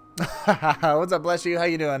 What's up, bless you? How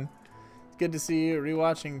you doing? It's good to see you.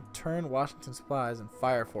 Rewatching Turn, Washington Spies, and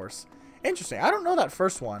Fire Force. Interesting. I don't know that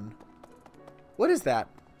first one. What is that?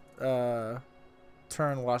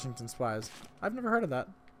 Turn, Washington Spies. I've never heard of that.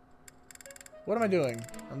 What am I doing?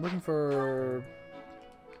 I'm looking for...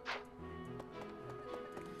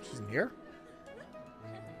 She's in here?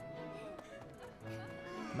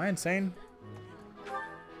 Am I insane?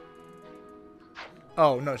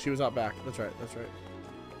 Oh, no, she was out back. That's right, that's right.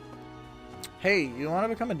 Hey, you want to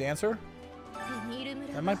become a dancer?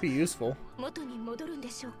 That might be useful.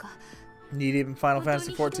 Need even Final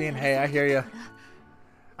Fantasy 14? Hey, I hear you.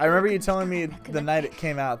 I remember you telling me the night it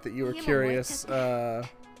came out that you were curious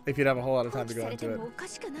if you'd have a whole lot of time to go into it.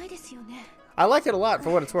 I like it a lot for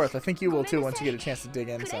what it's worth. I think you will too once you get a chance to dig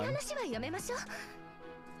in some.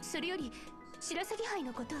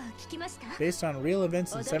 Based on real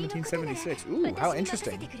events in 1776. Ooh, how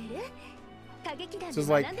interesting. This is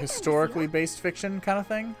like historically based fiction kind of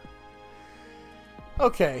thing.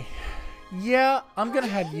 Okay. Yeah, I'm gonna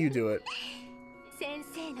have you do it.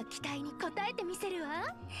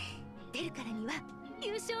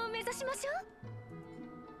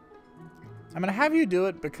 I'm gonna have you do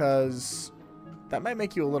it because that might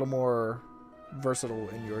make you a little more versatile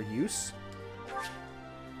in your use.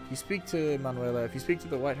 If you speak to Manuela, if you speak to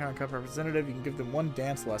the White Heron Cup representative, you can give them one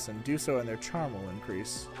dance lesson. Do so and their charm will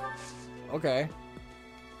increase. Okay.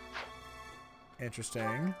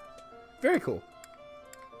 Interesting. Very cool.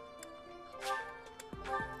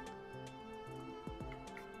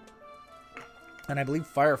 And I believe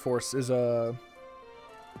Fire Force is a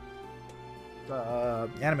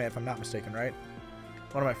anime, if I'm not mistaken, right?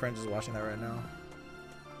 One of my friends is watching that right now.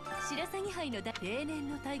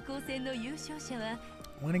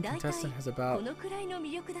 Winning contestant has about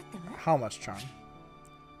how much charm?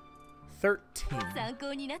 13.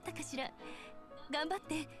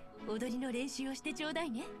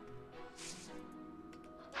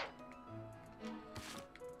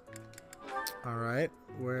 Alright,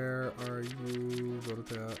 where are you?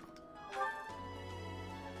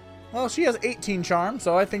 Well, she has 18 charm,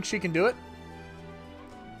 so I think she can do it.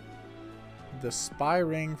 The spy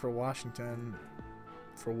ring for Washington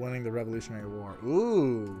for winning the Revolutionary War.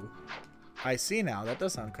 Ooh. I see now. That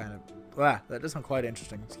does sound kind of... that does sound quite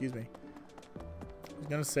interesting. Excuse me. I was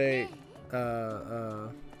going to say...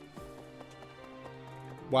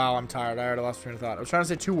 Wow, I'm tired. I already lost train of thought. I was trying to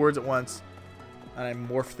say 2 words at once, and I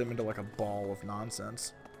morphed them into like a ball of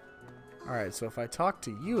nonsense. Alright, so if I talk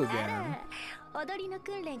to you again...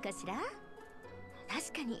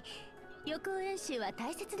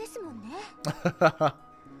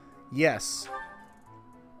 Yes.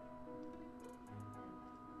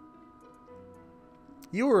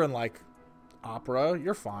 You were in, like, opera.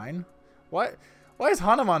 You're fine. Why is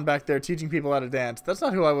Hanuman back there teaching people how to dance? That's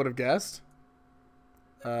not who I would have guessed.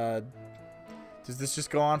 Does this just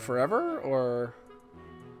go on forever, or...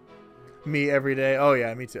 Me every day? Oh,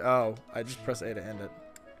 yeah, me too. Oh, I just press A to end it.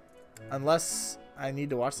 Unless I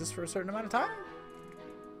need to watch this for a certain amount of time?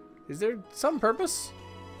 Is there some purpose?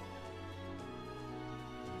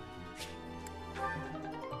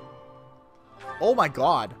 Oh my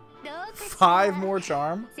god. 5 more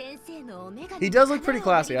charm? He does look pretty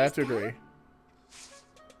classy, I have to agree.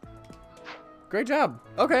 Great job.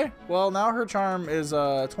 Okay, well now her charm is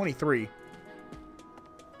 23.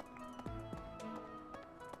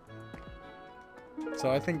 So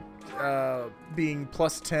I think being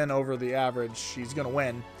plus 10 over the average, she's going to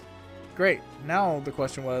win. Great. Now the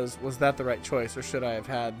question was that the right choice, or should I have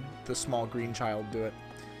had the small green child do it?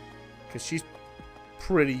 Because she's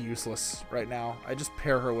pretty useless right now. I just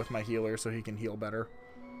pair her with my healer so he can heal better.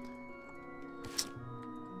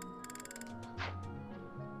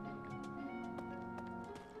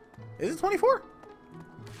 Is it 24?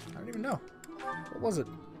 I don't even know. What was it?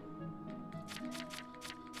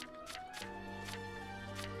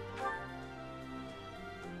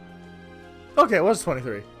 Okay, it was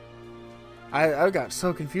 23. I got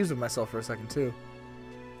so confused with myself for a second, too.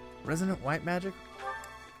 Resonant White Magic?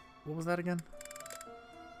 What was that again?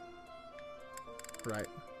 Right.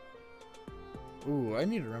 Ooh, I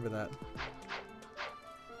need to remember that.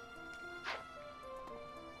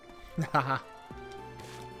 Haha.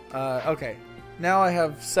 Okay. Now I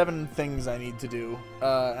have 7 things I need to do,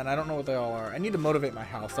 and I don't know what they all are. I need to motivate my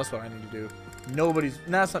house. That's what I need to do. Nobody's...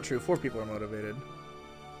 No, that's not true. 4 people are motivated.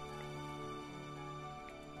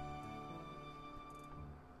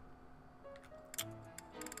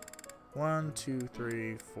 One, 2,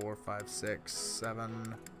 3, 4, 5, 6,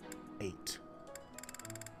 7, 8.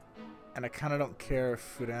 And I kind of don't care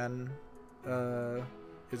if Furen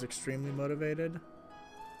is extremely motivated.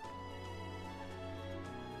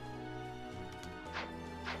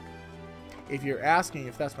 If you're asking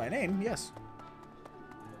if that's my name, yes.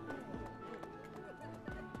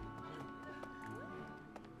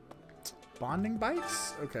 Bonding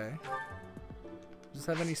bites? Okay. Does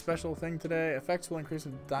this have any special thing today? Effects will increase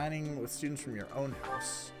in dining with students from your own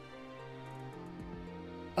house.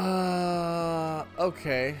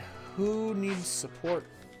 Okay. Who needs support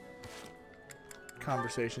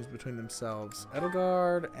conversations between themselves?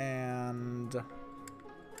 Edelgard and...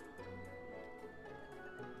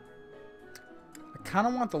 I kind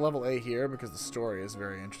of want the level A here because the story is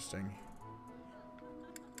very interesting.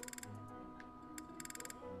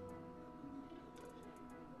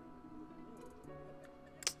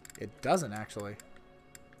 It doesn't, actually.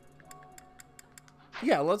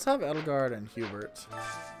 Yeah, let's have Edelgard and Hubert.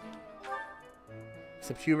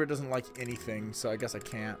 Except Hubert doesn't like anything, so I guess I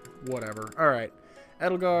can't. Whatever. Alright.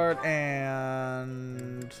 Edelgard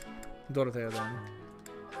and Dorothea then.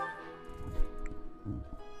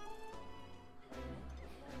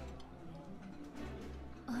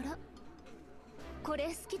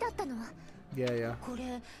 Yeah, yeah.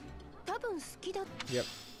 Yep.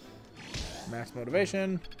 Max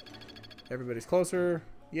motivation. Everybody's closer.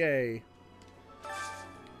 Yay.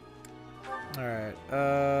 Alright.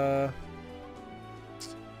 How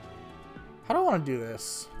do I want to do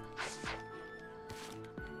this?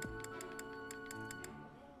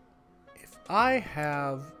 If I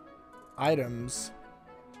have items...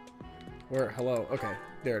 Hello. Okay,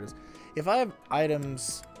 there it is. If I have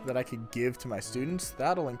items that I could give to my students,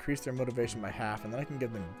 that'll increase their motivation by half, and then I can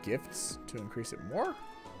give them gifts to increase it more?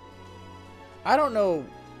 I don't know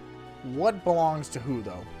what belongs to who,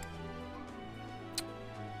 though.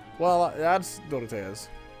 Well, that's Dorothea's.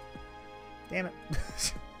 Damn it.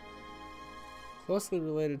 Closely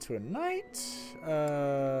related to a knight.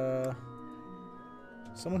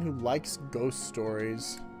 Someone who likes ghost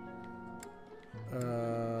stories.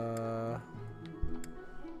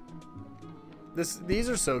 These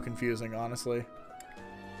are so confusing, honestly.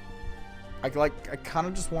 I kind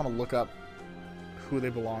of just want to look up who they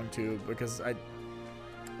belong to, because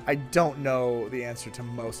I don't know the answer to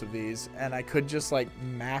most of these, and I could just like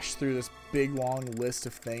mash through this big long list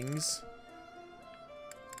of things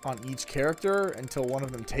on each character until one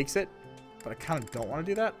of them takes it, but I kind of don't want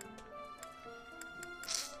to do that.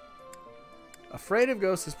 Afraid of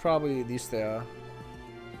Ghosts is probably Dysthea.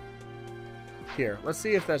 Here, let's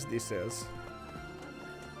see if that's Dysthea's.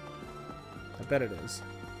 I bet it is.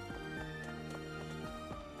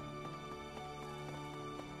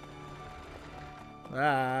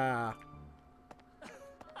 Ah.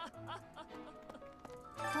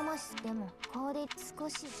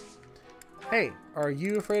 Hey, are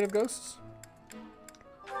you afraid of ghosts?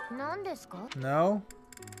 No?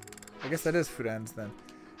 I guess that is Fudan's then.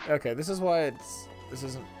 Okay, this is why this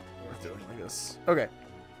isn't worth doing like this. Okay.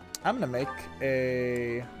 I'm gonna make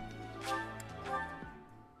a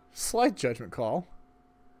slight judgment call.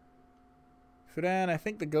 Fudan, I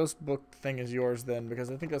think the ghost book thing is yours then, because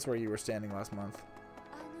I think that's where you were standing last month.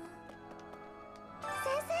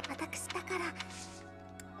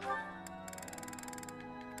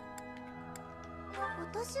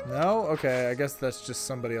 No? Okay, I guess that's just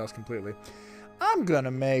somebody else completely. I'm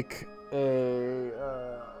gonna make a...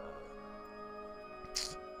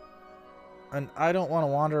 and I don't want to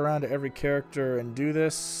wander around to every character and do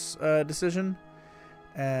this decision.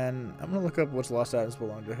 And I'm gonna look up which lost items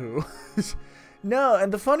belong to who. No,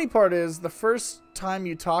 and the funny part is, the first time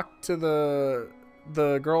you talk to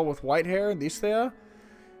the girl with white hair, Dysthea,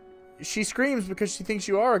 she screams because she thinks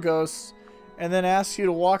you are a ghost, and then asks you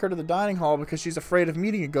to walk her to the dining hall because she's afraid of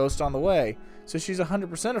meeting a ghost on the way. So she's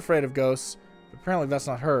 100% afraid of ghosts. But apparently that's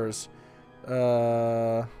not hers.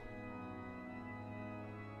 So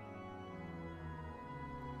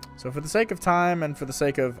for the sake of time and for the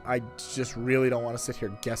sake of I just really don't want to sit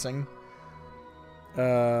here guessing,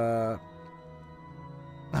 I'm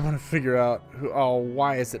going to figure out who... Oh,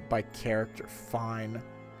 why is it by character? Fine.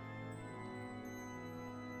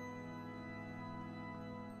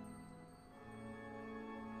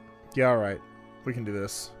 Yeah, alright. We can do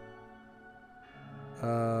this.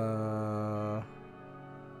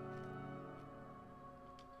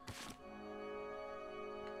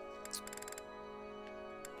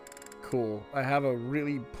 Cool. I have a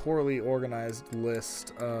really poorly organized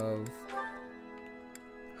list of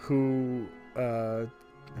who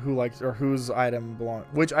likes, or whose item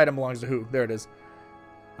which item belongs to who. There it is.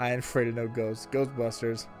 I am afraid of no ghosts.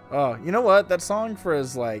 Ghostbusters. Oh, you know what? That song, for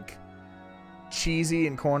as like cheesy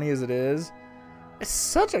and corny as it is, it's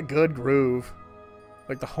such a good groove.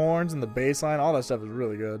 Like the horns and the bass line, all that stuff is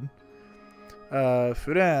really good.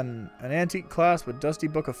 Fudan, an antique clasp, a dusty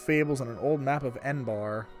book of fables, and an old map of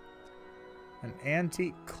Enbar. An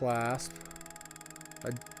antique clasp.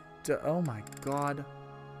 Oh my god.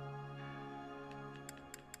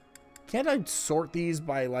 Can't I sort these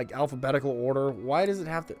by like alphabetical order? Why does it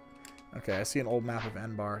have to... Okay, I see an old map of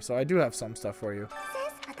Enbar, so I do have some stuff for you.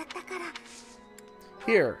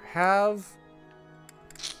 Here, have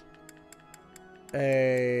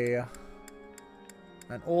an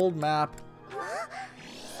old map.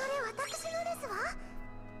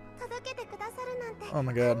 Oh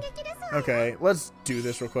my god. Okay, let's do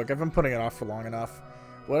this real quick. I've been putting it off for long enough.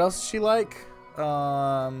 What else is she like?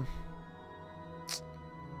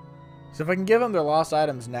 So if I can give them their lost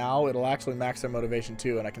items now, it'll actually max their motivation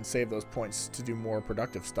too, and I can save those points to do more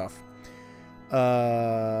productive stuff.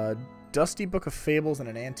 Dusty Book of Fables and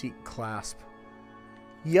an Antique Clasp.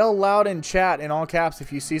 Yell loud in chat in all caps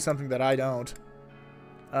if you see something that I don't.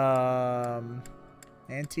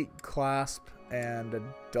 Antique Clasp and a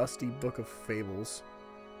Dusty Book of Fables.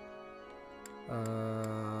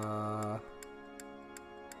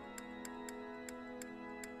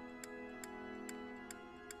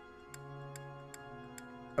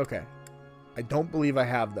 Okay. I don't believe I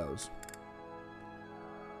have those.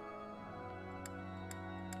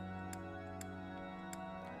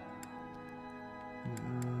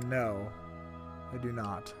 No. I do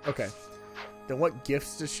not. Okay. Then what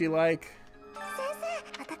gifts does she like?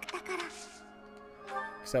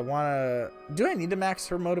 Because I want to... Do I need to max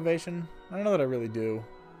her motivation? I don't know that I really do.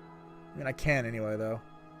 I mean, I can anyway, though.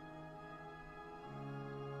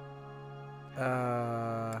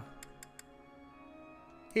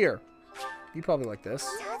 Here. You probably like this.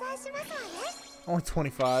 Only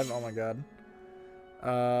 25. Oh my god.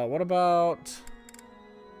 What about...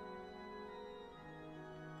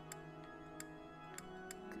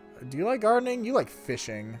 Do you like gardening? You like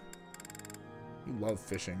fishing. You love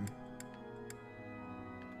fishing.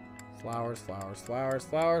 Flowers, flowers, flowers,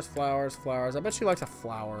 flowers, flowers, flowers. I bet she likes a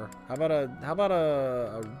flower. How about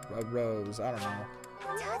a rose? I don't know.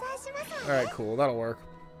 Alright, cool. That'll work.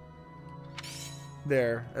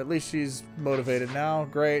 There. At least she's motivated now.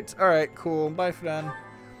 Great. Alright, cool. Bye for then.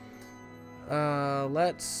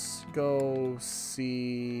 Let's go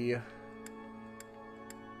see...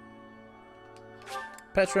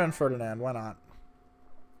 Petra and Ferdinand. Why not?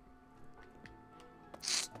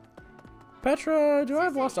 Petra, do I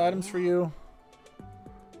have lost items for you?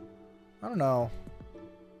 I don't know.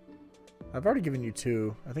 I've already given you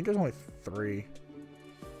 2. I think there's only 3.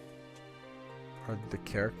 Are the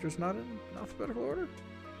characters not in alphabetical order?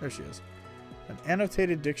 There she is. An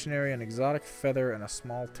annotated dictionary, an exotic feather, and a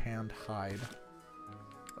small tanned hide.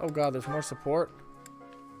 Oh god, there's more support?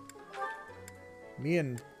 Me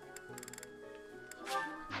and...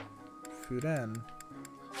 Fuden.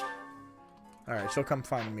 Alright, she'll come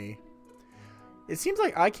find me. It seems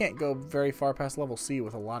like I can't go very far past level C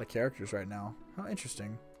with a lot of characters right now. How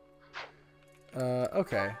interesting.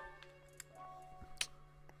 Okay.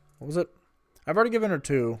 What was it? I've already given her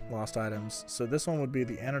 2 lost items, so this one would be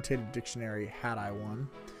the annotated dictionary had I won.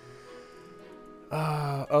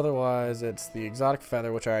 Otherwise, it's the exotic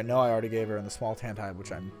feather, which I know I already gave her, and the small tanned hide,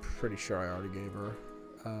 which I'm pretty sure I already gave her.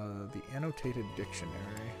 The annotated dictionary.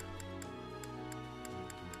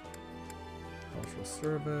 Cultural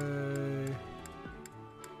survey.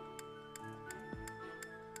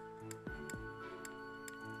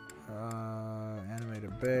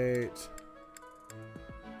 Animated bait.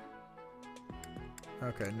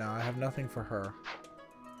 Okay, no, I have nothing for her.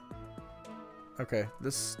 Okay,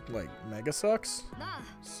 this, like, mega sucks.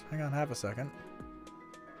 Just hang on half a second.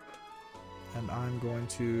 And I'm going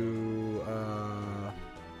to,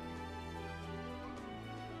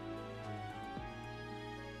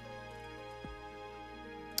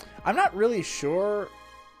 I'm not really sure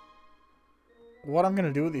what I'm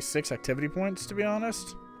going to do with these 6 activity points, to be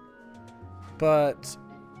honest. But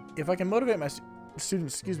if I can motivate my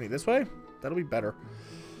students, excuse me, this way, that'll be better.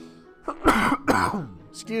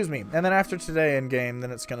 Excuse me. And then after today in game,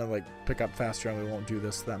 then it's going to like pick up faster and we won't do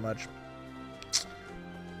this that much.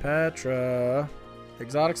 Petra.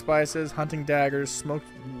 Exotic spices, hunting daggers, smoked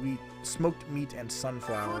meat, and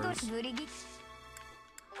sunflowers. Do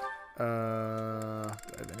I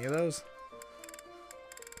have any of those?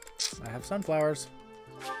 I have sunflowers.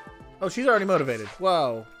 Oh, she's already motivated.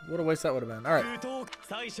 Whoa, what a waste that would have been. Alright.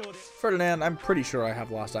 Ferdinand, I'm pretty sure I have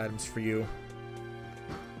lost items for you.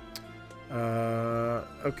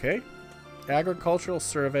 Okay. Agricultural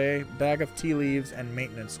survey, bag of tea leaves, and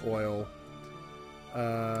maintenance oil.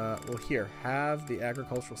 Well, here, have the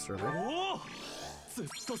agricultural survey.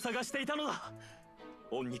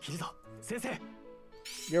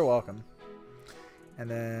 You're welcome. And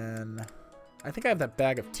then, I think I have that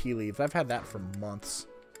bag of tea leaves. I've had that for months.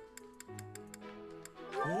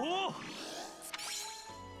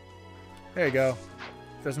 There you go.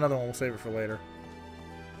 If there's another one, we'll save it for later.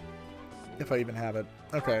 If I even have it.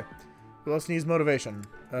 Okay. Who else needs motivation?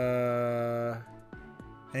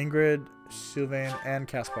 Ingrid, Sylvain, and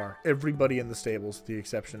Caspar. Everybody in the stables, with the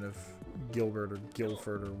exception of Gilbert or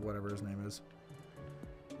Guilford or whatever his name is.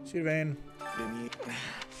 Sylvain.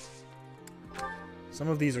 Some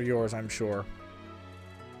of these are yours, I'm sure.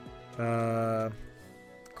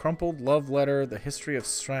 Crumpled love letter, the history of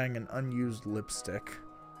Strang, and unused lipstick.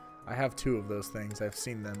 I have 2 of those things. I've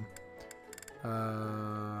seen them.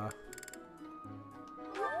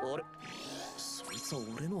 俺そいつは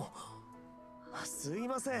俺のすい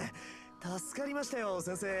ません助かりましたよ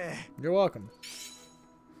先生 You're welcome.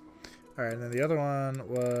 Alright, and then the other one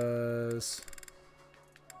was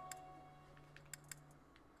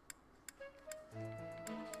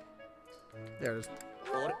there it is.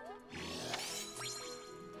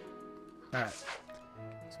 Alright.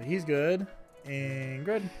 So he's good.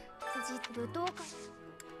 Ingrid.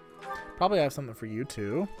 Probably have something for you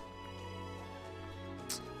too.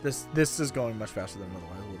 This is going much faster than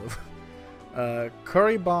otherwise would have.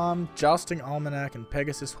 Curry Bomb, Jousting Almanac, and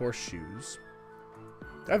Pegasus Horseshoes.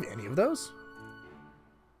 Do I have any of those?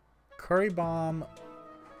 Curry Bomb,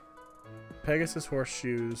 Pegasus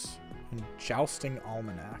Horseshoes, and Jousting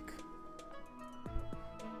Almanac.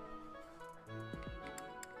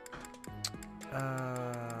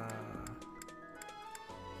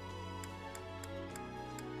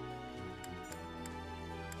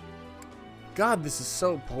 God, this is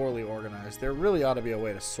so poorly organized. There really ought to be a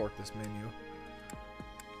way to sort this menu.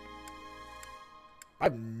 I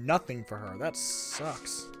have nothing for her. That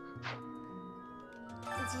sucks.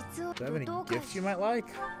 Do I have any gifts you might like?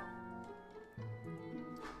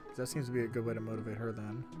 That seems to be a good way to motivate her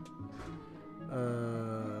then.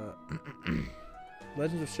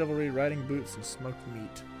 Legends of Chivalry, Riding Boots, and Smoked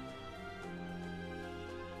Meat.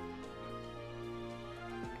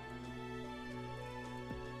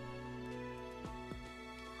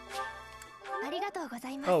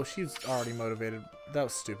 Oh, she's already motivated. That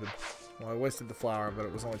was stupid. Well, I wasted the flower, but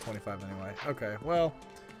it was only 25 anyway. Okay, well.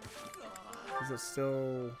 Is it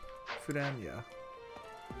still Fudan? Yeah.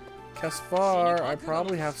 Caspar, I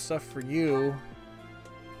probably have stuff for you.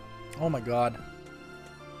 Oh my god.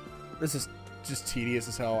 This is just tedious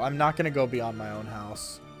as hell. I'm not going to go beyond my own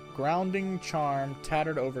house. Grounding Charm,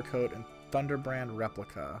 Tattered Overcoat, and Thunderbrand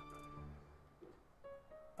Replica.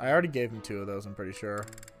 I already gave him 2 of those, I'm pretty sure.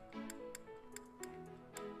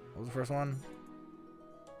 What was the first one?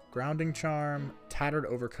 Grounding Charm, Tattered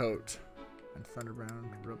Overcoat, and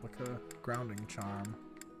Thunderbrand Replica. Grounding Charm.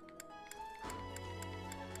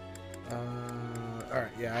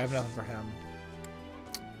 Alright, yeah, I have nothing for him.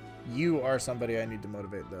 You are somebody I need to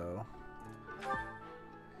motivate, though.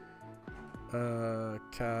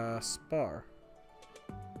 Caspar.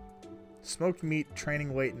 Smoked Meat,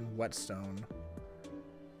 Training Weight, and Whetstone.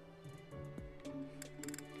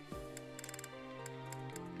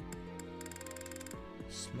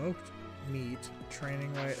 Smoked Meat,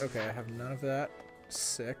 Training Weight. Okay, I have none of that.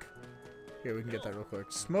 Sick. Here, we can get that real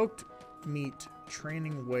quick. Smoked Meat,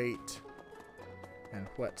 Training Weight, and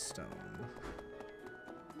Whetstone.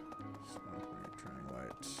 Smoked Meat, Training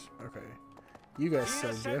Weight. Okay. You guys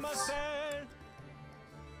sell gifts.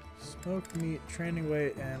 Smoked Meat, Training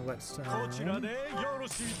Weight, and Whetstone.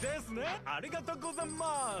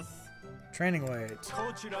 Training Weight.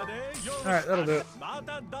 Alright, that'll do it.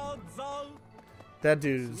 That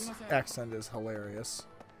dude's accent is hilarious.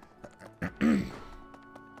 I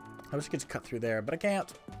wish I could just cut through there, but I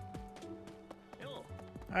can't.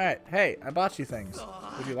 Alright, hey, I bought you things.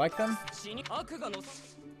 Would you like them?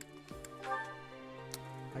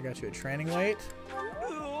 I got you a Training Weight.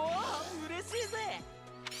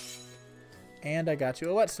 And I got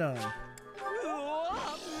you a Whetstone.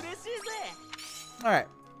 Alright,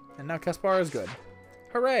 and now Caspar is good.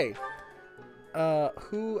 Hooray!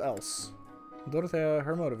 Who else? Dorothea,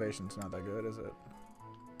 her motivation's not that good, is it?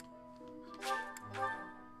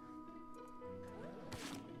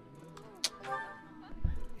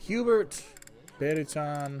 Hubert,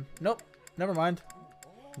 Beru-chan. Nope, never mind.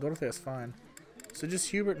 Dorothea's fine. So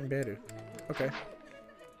just Hubert and Beru. Okay.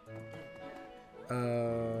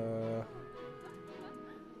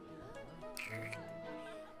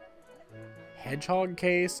 Hedgehog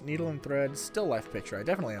case, needle and thread, still life picture. I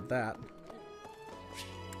definitely have that.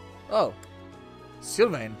 Oh.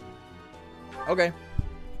 Sylvain. Okay.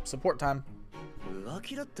 Support time. Oh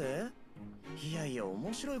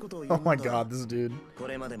my god, this dude.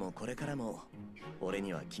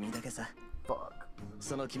 Fuck.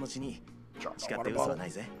 その気持ちに誓って嘘はな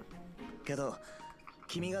いぜ。けど、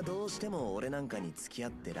君がどうしても俺なんかに付き合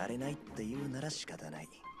ってられないっていうなら仕方ない。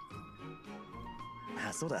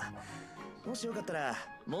あ、そうだ。もしよかったら、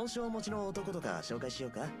紋章持ちの男とか紹介しよ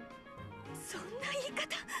うか。そんな言い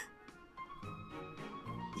方。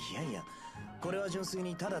いやいや、これは純粋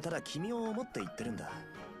にただただ君を思って言ってるんだ。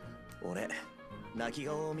俺、泣き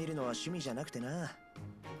顔を見るのは趣味じゃなくてな。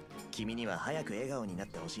君には早く笑顔になっ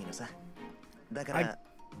てほしいのさ。だから。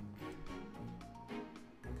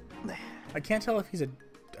I can't tell if he's a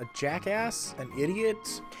jackass, an idiot,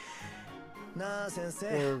 なあ先生。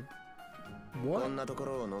 or what? こんなとこ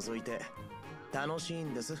ろを覗いて楽しい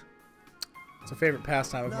んです。It's a favorite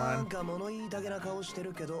pastime of な mine. んか物言いだけな顔して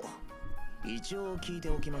るけど、一応聞いて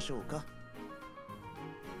おきましょうか。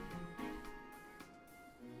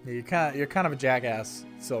You're kind of a jackass,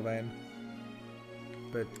 Sylvain.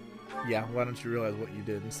 But yeah, why don't you realize what you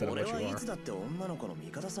did instead of 俺 what は you い are? つだって女の子の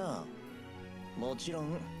味方さ。もちろ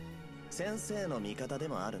ん先生の味方で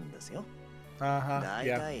もあるんですよ。だい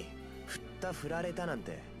Yeah. たい振った振られたなん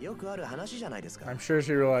てよくある話じゃないですか。 I'm sure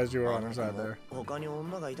she realized you were on her side there. 他に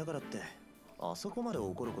女がいたからってあそこまで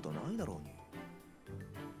怒ることないだろ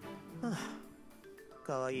うに。はあ、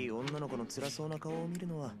可愛い女の子の辛そうな顔を見る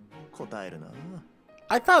のは答えるな。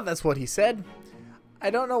I thought that's what he said. I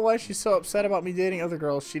don't know why she's so upset about me dating other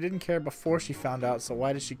girls. She didn't care before she found out, so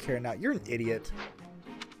why does she care now? You're an idiot.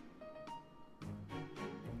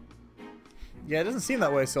 Yeah, it doesn't seem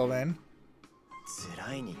that way, Sylvain.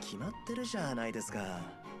 辛いに決まってるじゃないですか。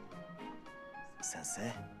先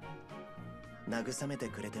生、慰めて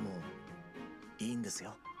くれてもいいんです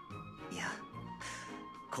よ。いや、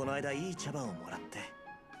この間いい茶葉をもらって。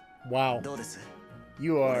Wow. どうです？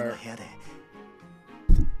 You 俺 are. の部屋で。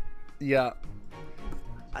Yeah.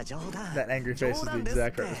 あ、冗談。 That angry face is the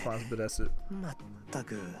exact right response to this. まった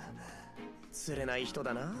く釣れない人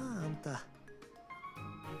だな、あんた。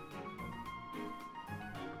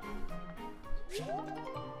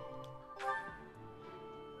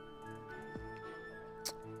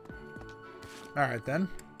Alright then.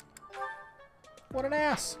 What an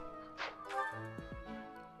ass!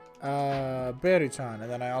 Beru-chan, and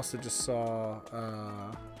then I also just saw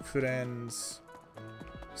Furen's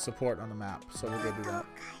support on the map, so we'll go do that.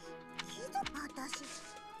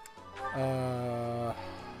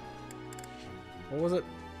 What was it?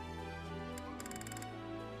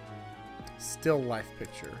 Still life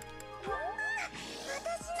picture.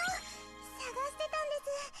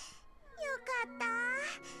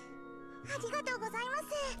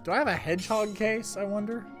 Do I have a hedgehog case, I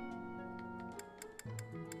wonder?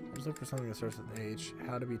 I was looking for something that starts with H.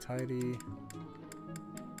 How to be tidy.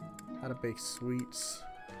 How to bake sweets.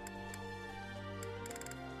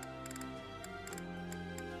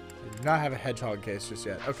 I do not have a hedgehog case just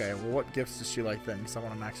yet. Okay, well what gifts does she like then? Because I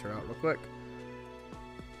want to max her out real quick.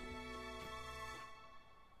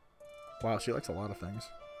 Wow, she likes a lot of things.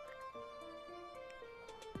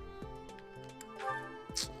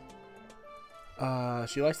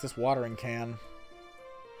 She likes this watering can.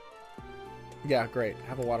 Yeah, great.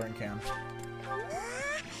 Have a watering can.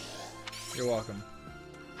 You're welcome.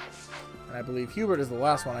 And I believe Hubert is the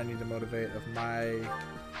last one I need to motivate of my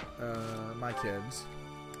my kids.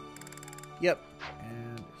 Yep.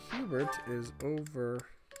 And Hubert is over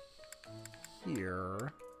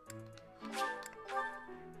here.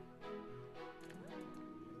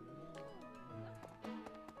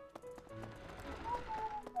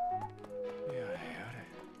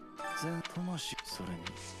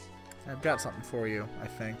 I've got something for you, I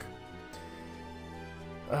think.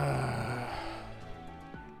 A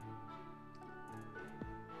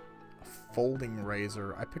folding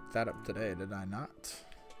razor. I picked that up today, did I not?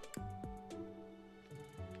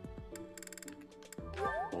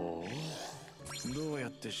 Oh. どうや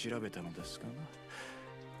って調べたのですかな。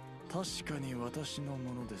確かに私の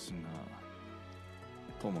ものですが、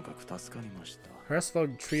ともかく助かりました。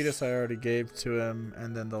Hresvog treatise I already gave to him,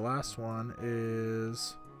 and then the last one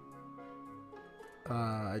is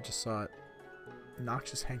I just saw it.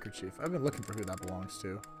 Noxious handkerchief. I've been looking for who that belongs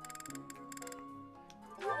to.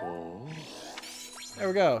 Oh. There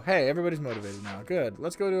we go. Hey, everybody's motivated now. Good.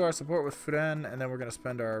 Let's go do our support with Furen, and then we're going to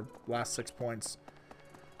spend our last 6 points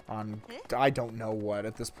on I don't know what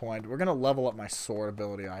at this point. We're going to level up my sword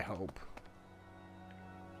ability, I hope.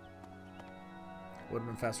 Would have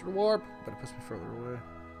been faster to warp, but it puts me further away.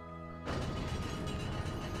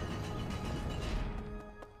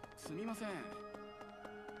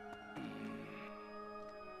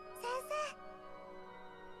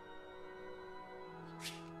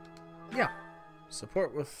 Yeah.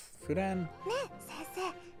 Support with Furen.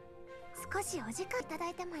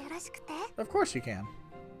 Of course you can.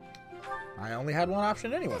 I only had one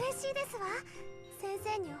option anyway.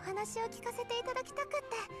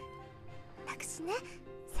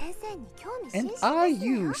 And are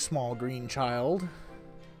you, small green child?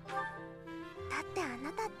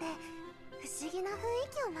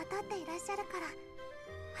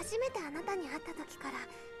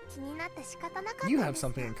 You have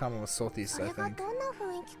something in common with Sothis, I think.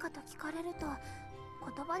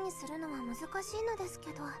 言葉にするのは難しいのですけ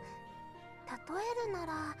ど、例えるな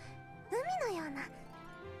ら海のような。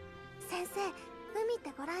先生、海っ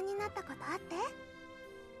てご覧になったことあって？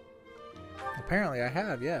 Apparently I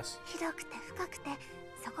have, yes. 広くて深くて、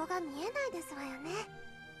そこが見えないですわよね。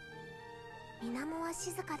水面は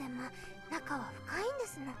静かでも中は深いんで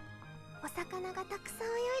すの。お魚がたくさん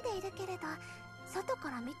泳いでいるけれど外か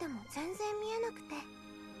ら見ても全然見えなくて、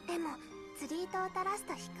でも釣り糸を垂らす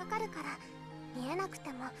と引っかかるから見えなくて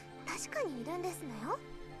も確かにいるんですのよ。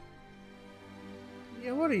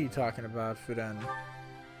Yeah, what are you talking about, Furen?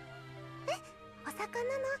 お魚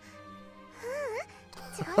の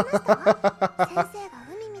違いましたわ。先生が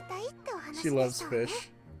海みたいってお話でしたわね。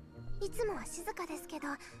いつもは静かですけど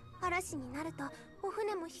嵐になるとお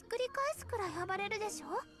船もひっくり返すくらい暴れるでしょ。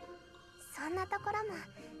そんなところも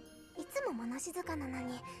いつも物静かなの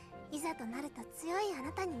にいざとなると強いあ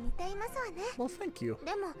なたに似ていますわね。Well, thank you.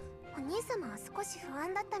 でもお兄様は少し不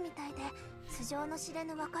安だったみたいで素性の知れ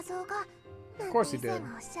ぬ若造がなんて以前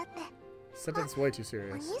はおっしゃって、Sentence way too お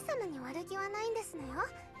serious. 兄様に悪気はないんですのよ。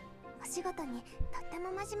お仕事にとって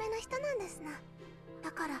も真面目な人なんですな。だ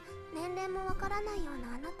から年齢もわからないよう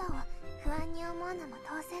なあなたを不安に思うのも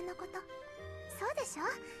当然のこと。そうでしょ。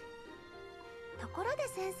ところで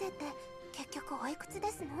先生って結局おいくつで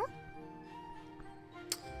すの？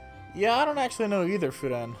 Yeah, I don't actually know either,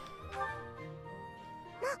 Furen.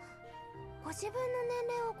 ご自分の年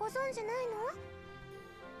齢をご存じないの？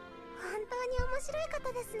本当に面白い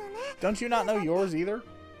方ですのね。Don't you not know yours either?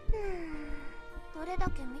 どれだ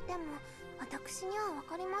け見ても私にはわ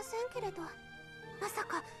かりませんけれど、まさ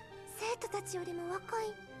か生徒たちよりも若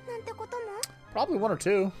いなんてことも？ Probably one or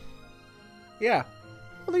two. Yeah.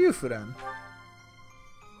 What are you, Furen?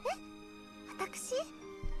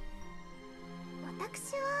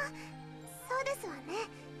 私はそうですわね。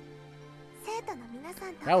生徒の皆さ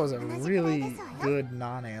んと That was a 同じくらい really ですわよ。 good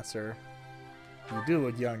non-answer. You do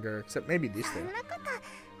look younger, except maybe these そ two. んなこと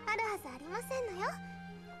あるはずありませんのよ。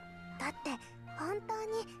だって本当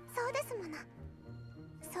にそうですもの。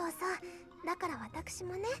そうそう、だから私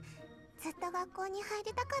もね、ずっと学校に入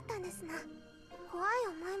りたかったんですな。怖い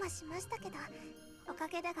思いはしましたけど、おか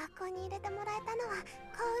げで学校に入れてもらえたのは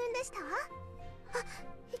幸運でしたわ。あ、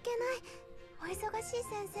いけない。お忙しい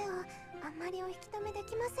先生をあんまりお引き止めで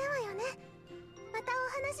きませんわよね。またお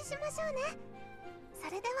話ししましょうね。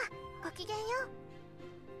それではごきげんよ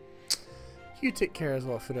う。 You take care as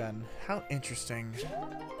well, Furen. How interesting.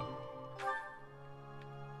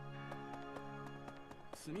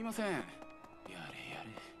 すみません。やれや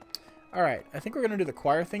れ。 Alright, I think we're gonna do the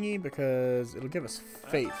choir thingy because it'll give us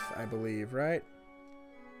faith, I believe, right?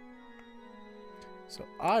 So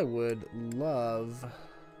I would love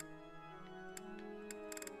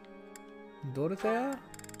Dorothea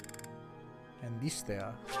and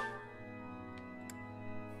Listea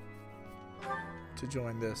to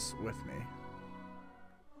join this with me.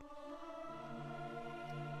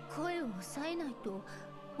 声を抑えないと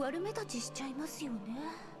悪目立ちしちゃいますよね。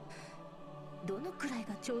どのくらい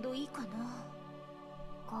がちょうどいいかな。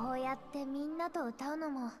こうやってみんなと歌うの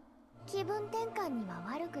も気分転換には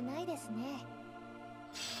悪くないですね。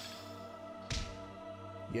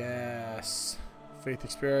 Yes. Faith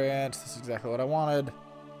experience. This is exactly what I wanted.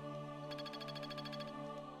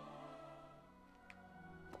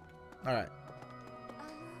 Alright.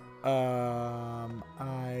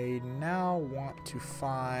 I now want to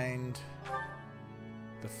find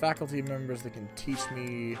the faculty members that can teach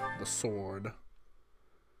me the sword.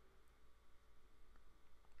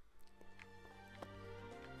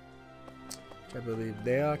 I believe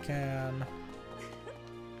they can.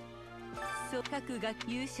 そう、各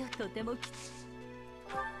学優勝とてもきつい。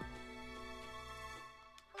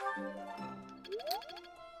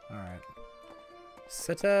Alright.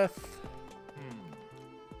 Seteth.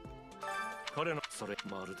 彼のそれ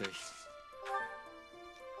まるで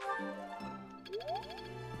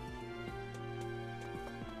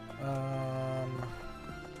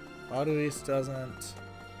Aruis doesn't.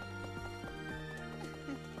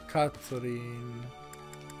 Catherine.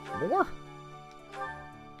 More?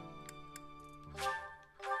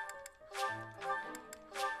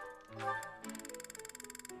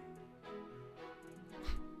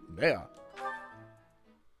 There.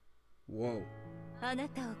 Whoa. あな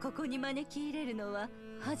たをここに招き入れるのは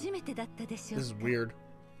初めてだったでしょう This is か。 weird.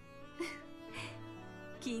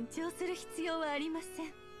 緊張する必要はありません。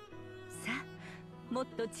さあ、もっ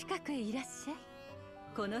と近くへいらっしゃい。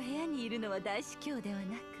この部屋にいるのは大司教では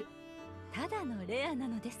なく、ただのレアな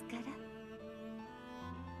のですか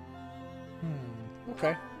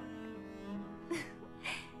ら。Okay.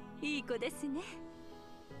 いい子ですね。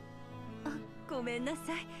あ、ごめんな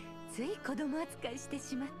さい。つい子供扱いして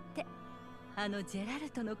しまって。あのジェラル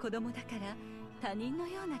トの子供だから他人の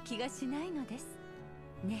ような気がしないのです。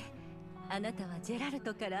ねえ、あなたはジェラル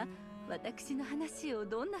トから私の話を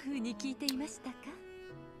どんな風に聞いていましたか？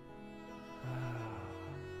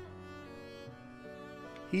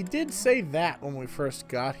 He did say that when we first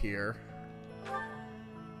got here.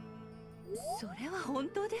 それは本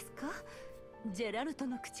当ですか？ジェラルト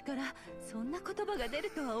の口からそんな言葉が出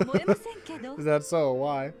るとは思えませんけど。Is that so?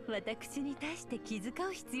 Why? 私に対して気遣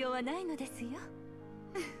う必要はないのですよ。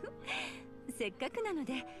せっかくなの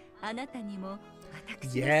であなたにも私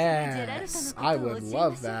がジェラルトのことを教えましょ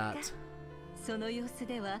うか。その様子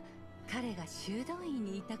では彼が修道院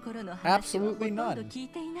にいた頃の話をほとんど聞い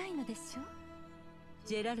ていないのでしょ。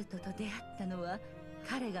ジェラルトと出会ったのは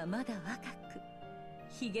彼がまだ若く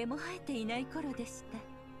ひげも生えていない頃でした。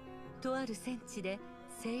とある戦地で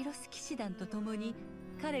セイロス騎士団と共に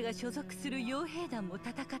彼が所属する傭兵団も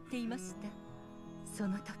戦っていました。そ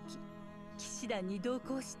の時騎士団に同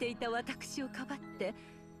行していた私をかばって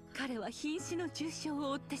彼は瀕死の重傷を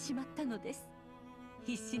負ってしまったのです。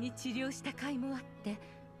必死に治療した甲斐もあって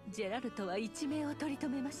ジェラルトは一命を取り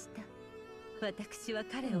留めました。私は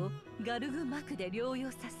彼をガルグマクで療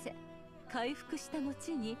養させ回復した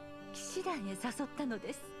後に騎士団へ誘ったの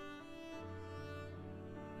です。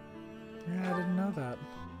Yeah, I didn't know that.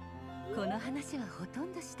 この話はほと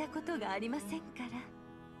んどしたことがありませんから。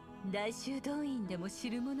大修道院でも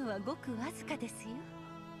知るものはごくわずかですよ。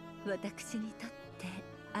私にとって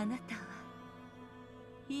あなたは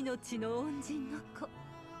命の恩人の子。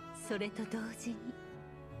それと同時に。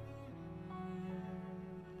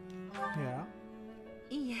Yeah.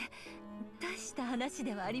 いいえ、大した話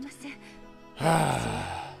ではありません。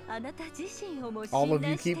あなた自身をも信 All of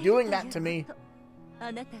頼 you してい keep ると doing いう that to me. こと。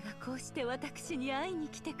あなたがこうして私に会いに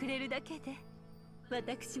来てくれるだけで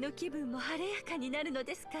私の気分も晴れやかになるの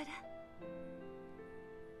ですから。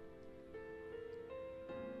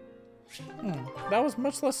That was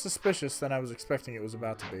much less suspicious than I was expecting it was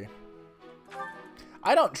about to be.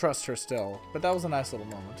 I don't trust her still, but that was a nice little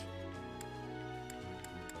moment.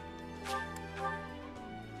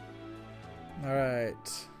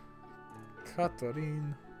 Alright.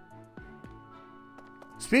 Catherine.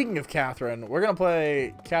 Speaking of Catherine, we're going to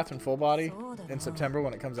play Catherine Full Body in September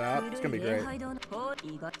when it comes out. It's going to be great.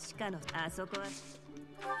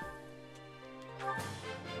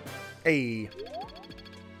 Hey.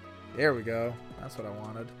 There we go. That's what I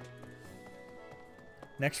wanted.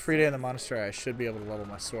 Next free day in the monastery, I should be able to level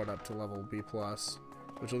my sword up to level B+,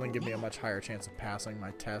 which will then give me a much higher chance of passing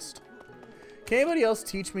my test. Can anybody else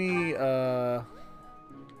teach me,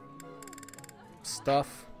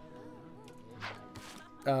 stuff?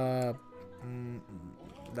 That's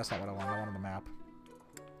not what I wanted. I wanted the map.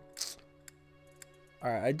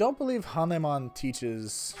 Alright, I don't believe Hanemon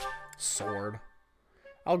teaches sword.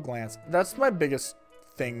 I'll glance. That's my biggest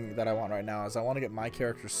thing that I want right now, is I want to get my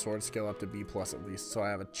character's sword skill up to B+ at least, so I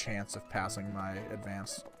have a chance of passing my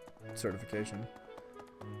advanced certification.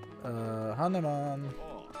 Hanemon.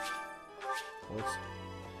 Whoops.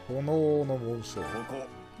 Oh no, no monster.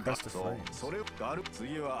 Best of friends.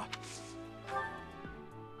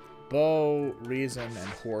 Bow, reason, and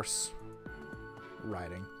horse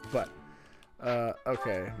riding. But,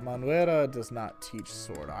 okay. Manuela does not teach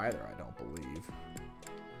sword either, I don't believe.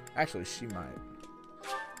 Actually, she might.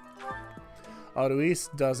 Luis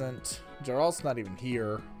doesn't. Gerald's not even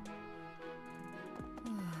here.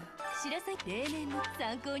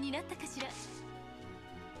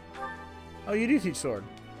 Oh, you do teach sword.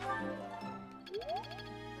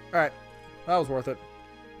 Alright. That was worth it.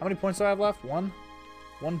 How many points do I have left? 1?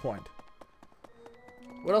 1 point.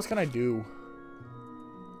 What else can I do?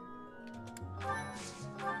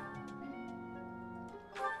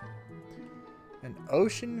 An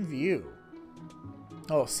ocean view.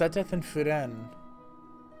 Oh, Seteth and Furen.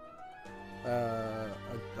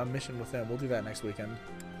 A mission with them. We'll do that next weekend.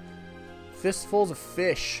 Fistfuls of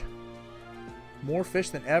fish. More fish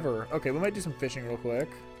than ever. Okay, we might do some fishing real quick.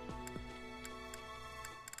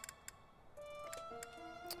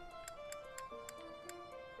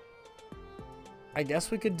 I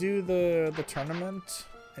guess we could do the tournament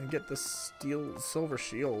and get the silver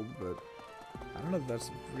shield, but I don't know if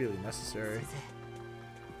that's really necessary.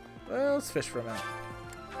 Well, let's fish for a minute.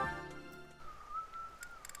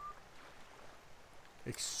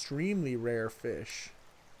 Extremely rare fish.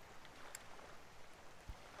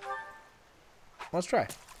 Let's try.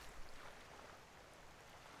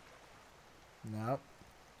 Nope.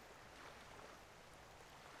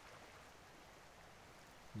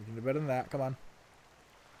 We can do better than that. Come on.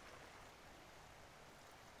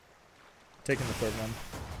 Taking the third one.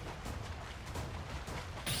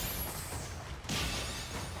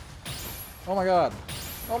 Oh my god.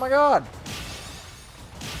 Oh my god!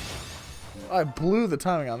 I blew the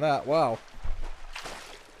timing on that. Wow.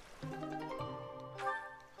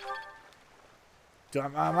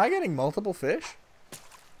 Am I getting multiple fish?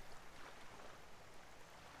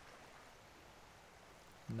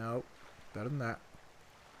 Nope. Better than that.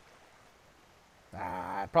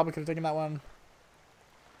 Ah, I probably could have taken that one.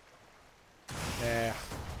 Yeah.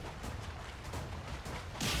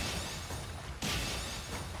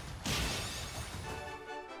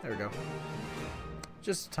 There we go.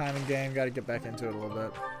 Just a timing game. Got to get back into it a little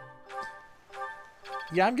bit.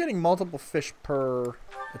 Yeah, I'm getting multiple fish per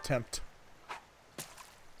attempt.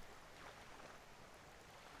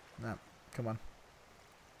 No, come on.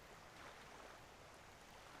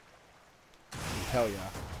 Hell yeah.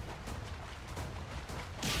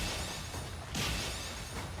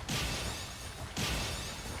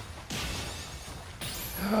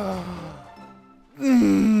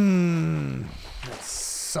 That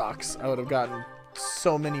sucks. I would have gotten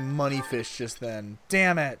so many money fish just then.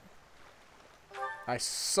 Damn it. I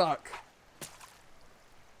suck.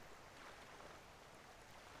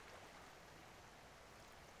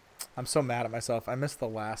 I'm so mad at myself. I missed the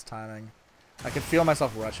last timing. I could feel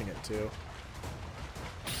myself rushing it too.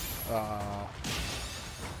 I'm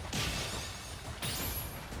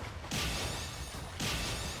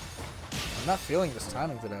not feeling this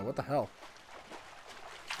timing today. What the hell?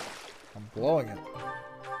 I'm blowing it.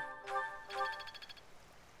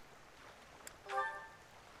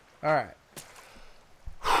 Alright.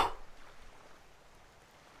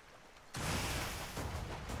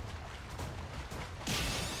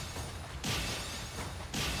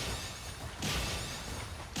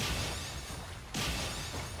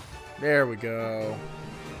 There we go.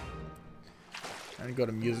 I didn't go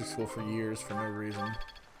to music school for years for no reason.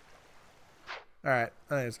 Alright,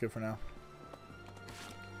 I think it's good for now.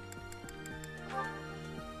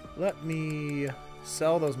 Let me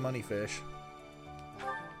sell those money fish.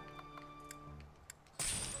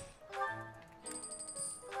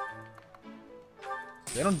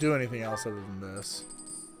 They don't do anything else other than this.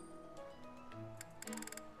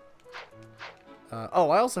 Oh,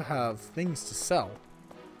 I also have things to sell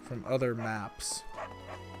from other maps.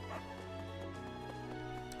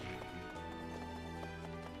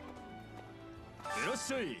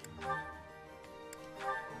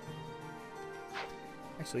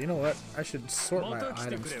 Actually, you know what? I should sort my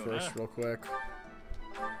items first real quick.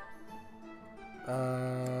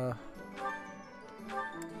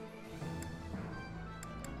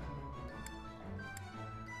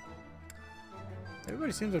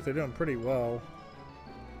 Everybody seems like they're doing pretty well.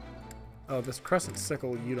 Oh, this crescent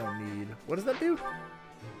sickle you don't need. What does that do?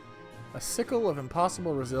 A sickle of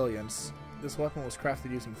impossible resilience. This weapon was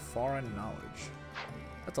crafted using foreign knowledge.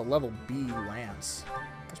 That's a level B lance.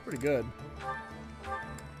 That's pretty good.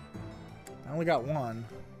 I only got one.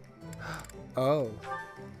 Oh.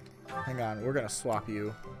 Hang on, we're gonna swap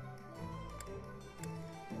you.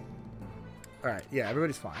 Alright, yeah,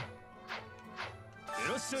 everybody's fine.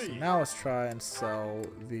 So now let's try and sell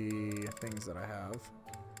the things that I have.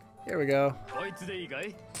 Here we go.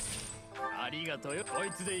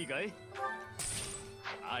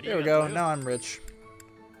 There we go, now I'm rich.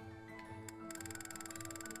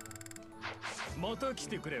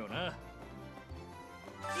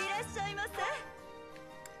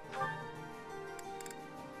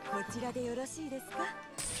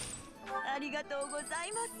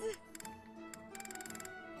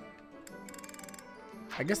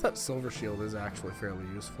 I guess that silver shield is actually fairly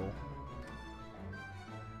useful.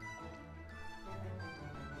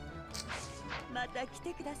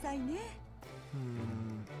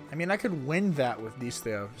 I mean, I could win that with these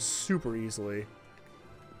two super easily.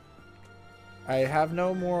 I have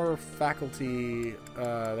no more faculty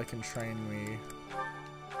that can train me.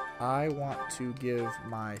 I want to give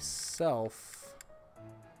myself...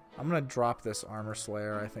 I'm going to drop this Armor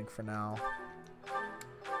Slayer, I think, for now.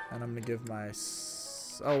 And I'm going to give my...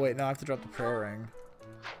 Oh, wait, no, I have to drop the Prayer Ring.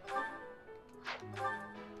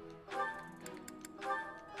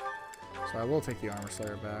 So I will take the Armor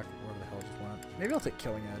Slayer back. Where the hell just went? Maybe I'll take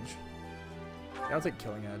Killing Edge. Yeah, I'll take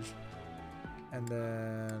Killing Edge. And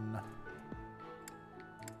then...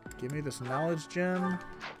 Give me this Knowledge Gem,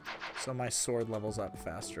 so my sword levels up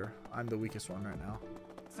faster. I'm the weakest one right now.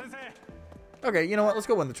 Okay, you know what? Let's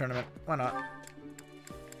go win the tournament. Why not?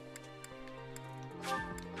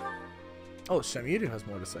 Oh, Shamiru has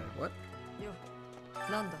more to say. What?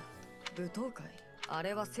 なんだ、舞踏会。あ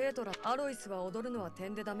れは生徒らアロイスが踊るのは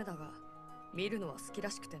点でダメだが、見るのは好き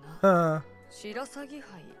らしくてな。白鷺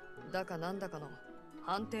杯だかなんだかの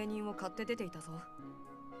判定人を買って出ていたぞ。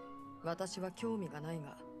私は興味がない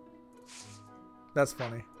が。That's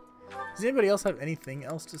funny. Does anybody else have anything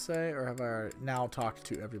else to say, or have I now talked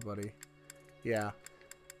to everybody? Yeah.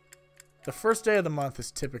 The first day of the month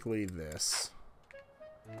is typically this.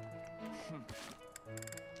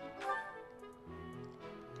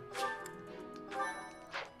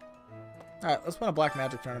 Alright, let's win a black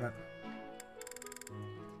magic tournament.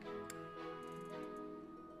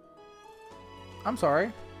 I'm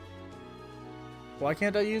sorry. Why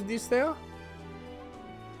can't I use these there?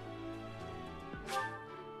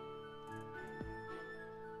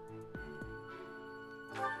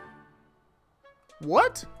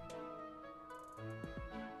 What?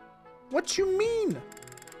 What you mean?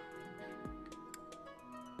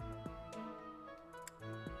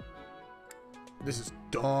 This is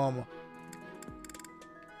dumb.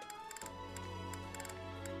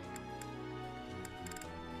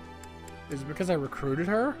 Is it because I recruited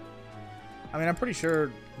her? I mean, I'm pretty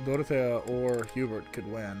sure Dorothea or Hubert could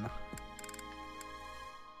win.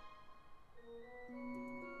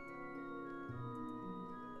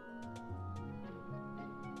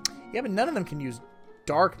 Yeah, but none of them can use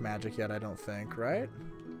dark magic yet, I don't think, right?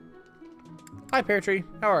 Hi, Pear Tree.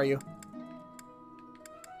 How are you?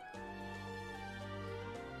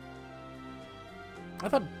 I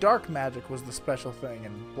thought dark magic was the special thing,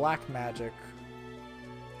 and black magic...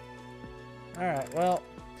 Alright, well...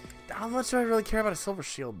 How much do I really care about a silver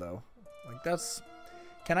shield, though? Like, that's...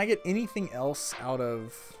 Can I get anything else out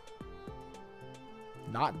of...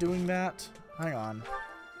 not doing that? Hang on.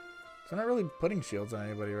 I'm not really putting shields on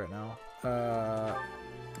anybody right now.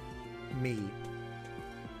 Me.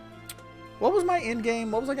 What was my end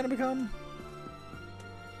game? What was I going to become?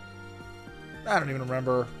 I don't even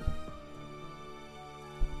remember.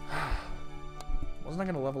 Wasn't I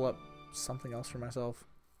going to level up something else for myself?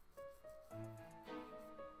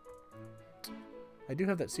 I do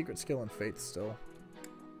have that secret skill in Faith still.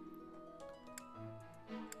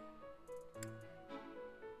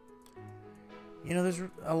 You know, there's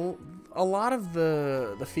a lot of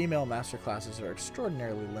the female master classes are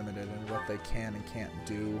extraordinarily limited in what they can and can't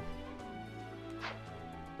do.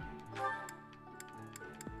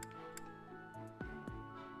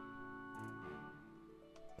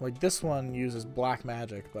 Like, this one uses black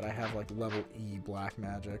magic, but I have, like, level E black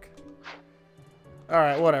magic.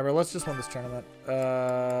 Alright, whatever. Let's just win this tournament.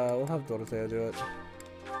 We'll have Dorothea do it.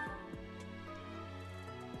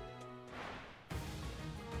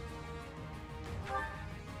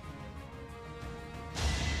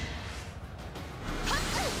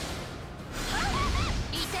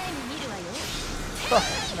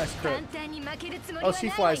 Oh, nice crit. Oh, she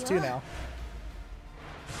flies too now.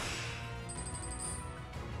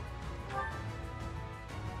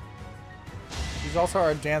 She's also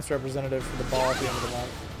our dance representative for the ball at the end of the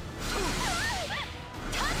month.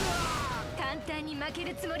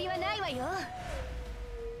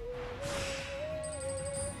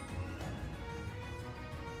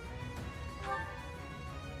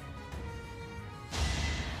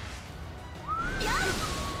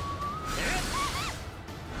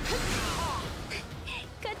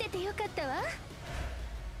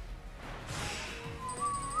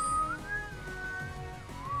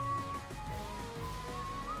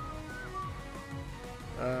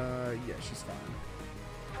 Yeah, she's fine.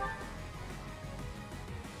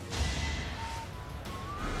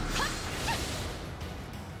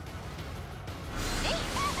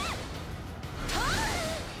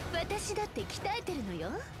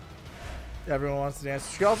 Everyone wants to dance.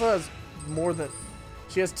 She also has more than...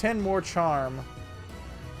 She has 10 more charm.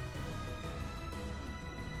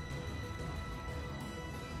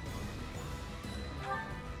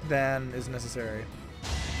 Than is necessary.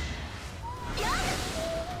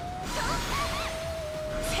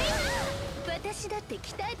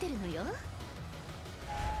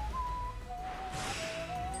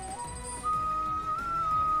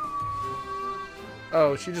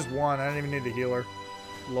 Oh, she just won. I didn't even need to heal her.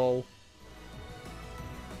 Lol.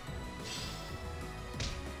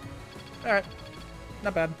 Alright.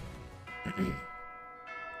 Not bad.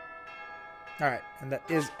 Alright, and that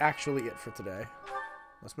is actually it for today.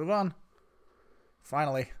 Let's move on.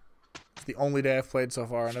 Finally. It's the only day I've played so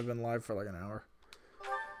far, and I've been live for like an hour.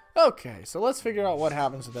 Okay, so let's figure out what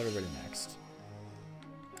happens with everybody next.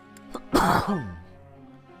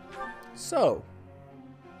 So.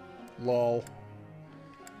 Lol.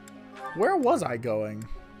 Where was I going?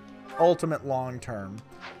 Ultimate long term.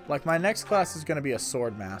 Like, my next class is going to be a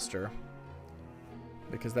sword master.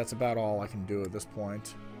 Because that's about all I can do at this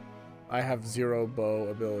point. I have 0 bow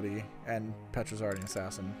ability, and Petra's already an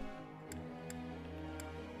assassin.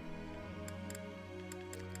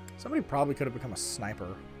 Somebody probably could have become a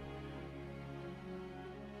sniper.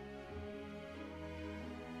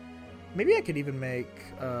 Maybe I could even make,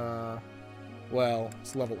 well,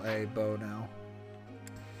 it's level A bow now.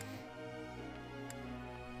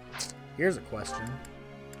 Here's a question.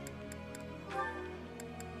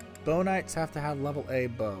 Bow Knights have to have level A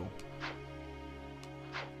bow.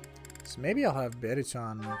 So maybe I'll have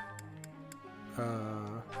Beri-chan, who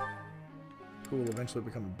will eventually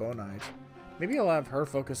become a Bow Knight. Maybe I'll have her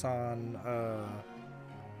focus on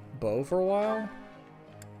bow for a while,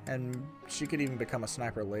 and she could even become a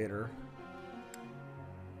sniper later.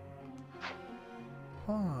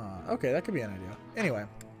 Huh. Okay, that could be an idea. Anyway,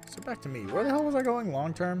 so back to me. Where the hell was I going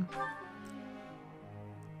long term?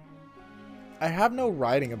 I have no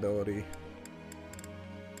riding ability.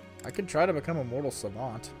 I could try to become a mortal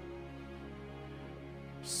savant.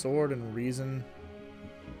 Sword and reason.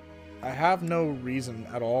 I have no reason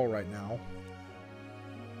at all right now.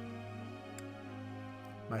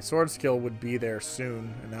 My sword skill would be there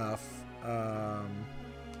soon enough. And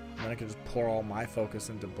then I could just pour all my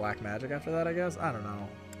focus into black magic after that, I guess? I don't know.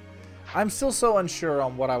 I'm still so unsure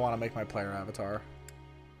on what I want to make my player avatar.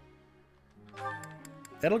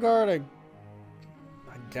 Edelgard, I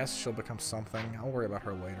guess she'll become something. I'll worry about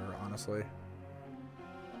her later, honestly.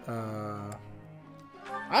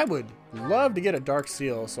 I would love to get a Dark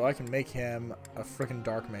Seal so I can make him a frickin'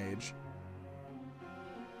 Dark Mage.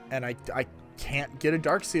 And I can't get a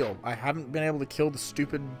Dark Seal. I haven't been able to kill the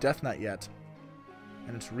stupid Death Knight yet.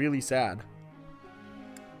 And it's really sad.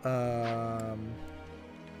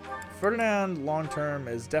 Ferdinand, long term,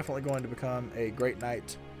 is definitely going to become a Great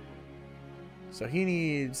Knight. So he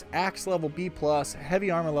needs Axe level B+, Heavy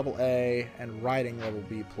Armor level A, and Riding level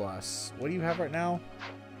B+. What do you have right now?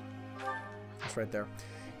 That's right there.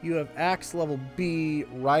 You have Axe level B,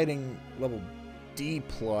 Riding level D+,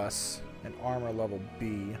 and Armor level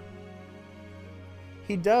B.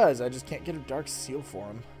 He does, I just can't get a Dark Seal for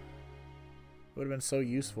him. It would have been so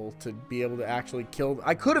useful to be able to actually kill...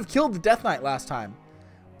 I could have killed the Death Knight last time,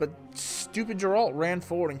 but stupid Geralt ran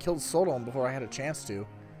forward and killed Sodom before I had a chance to.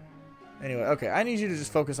 Anyway, okay, I need you to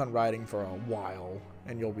just focus on riding for a while,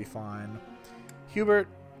 and you'll be fine. Hubert,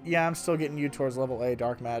 yeah, I'm still getting you towards level A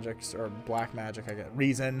Dark Magics, or Black Magic, I get.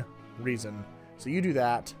 Reason. So you do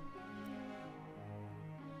that.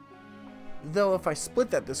 Though, if I split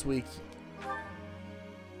that this week...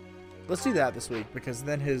 Let's do that this week, because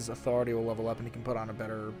then his authority will level up and he can put on a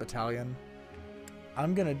better battalion.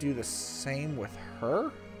 I'm going to do the same with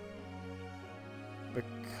her.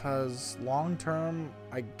 Because long term,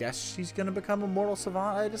 I guess she's going to become a mortal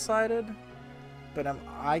savant, I decided. But am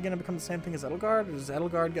I going to become the same thing as Edelgard? Or does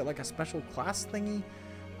Edelgard get like a special class thingy?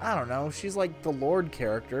 I don't know. She's like the Lord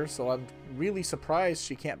character, so I'm really surprised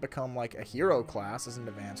she can't become like a hero class as an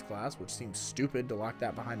advanced class, which seems stupid to lock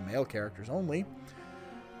that behind male characters only.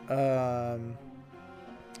 Well,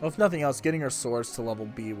 if nothing else, getting her swords to level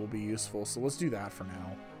B will be useful, so let's do that for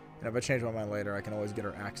now. And if I change my mind later, I can always get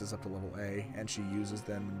her axes up to level A, and she uses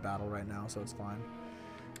them in battle right now, so it's fine.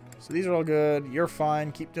 So these are all good. You're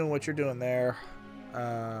fine. Keep doing what you're doing there.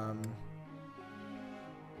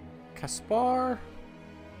 Kaspar,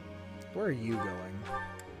 where are you going?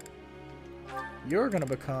 You're going to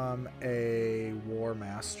become a War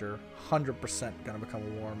Master. 100% going to become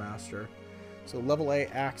a War Master. So level A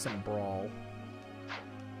Axe and Brawl.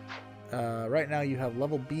 Right now you have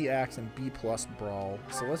level B Axe and B+ Brawl.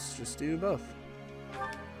 So let's just do both.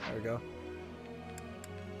 There we go.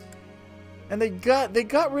 And they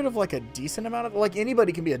got rid of like a decent amount of, like,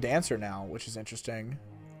 anybody can be a dancer now, which is interesting.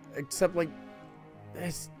 Except like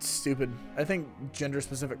it's stupid. I think gender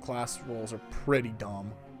specific class roles are pretty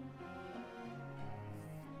dumb.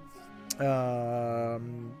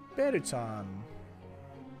 Beri-chan.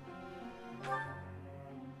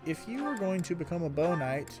 If you were going to become a Bow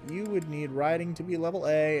Knight, you would need Riding to be level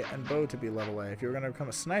A and Bow to be level A. If you were going to become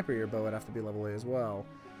a Sniper, your Bow would have to be level A as well.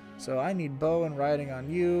 So I need Bow and Riding on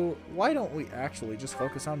you. Why don't we actually just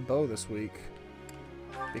focus on Bow this week?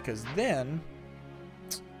 Because then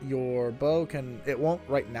your Bow can... It won't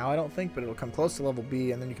right now, I don't think, but it'll come close to level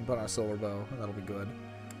B, and then you can put on a Silver Bow, and that'll be good.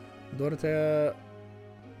 Dorothea...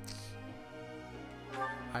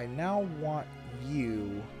 I now want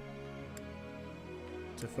you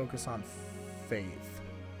to focus on Faith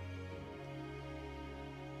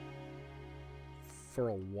for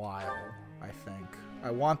a while, I think.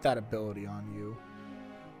 I want that ability on you.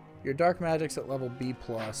 Your Dark Magic's at level B+.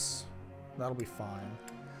 That'll be fine.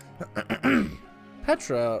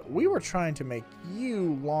 Petra, we were trying to make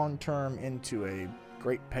you long-term into a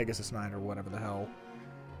Great Pegasus Knight or whatever the hell.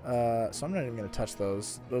 So I'm not even going to touch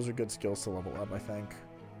those. Those are good skills to level up, I think.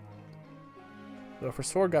 Though if her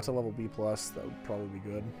sword got to level B+, that would probably be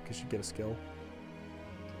good, because she'd get a skill.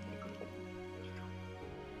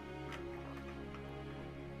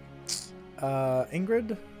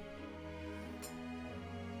 Ingrid?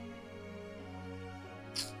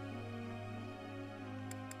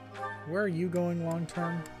 Where are you going long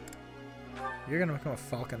term? You're going to become a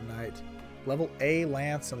Falcon Knight. Level A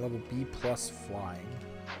Lance and level B plus Flying.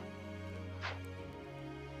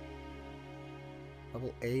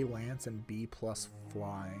 Level A Lance and B plus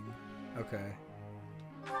Flying. Okay.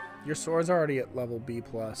 Your sword's already at level B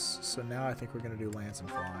plus, so now I think we're gonna do Lance and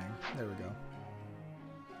Flying. There we go.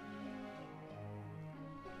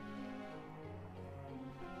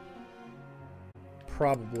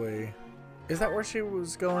 Probably. Is that where she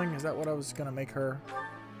was going? Is that what I was gonna make her?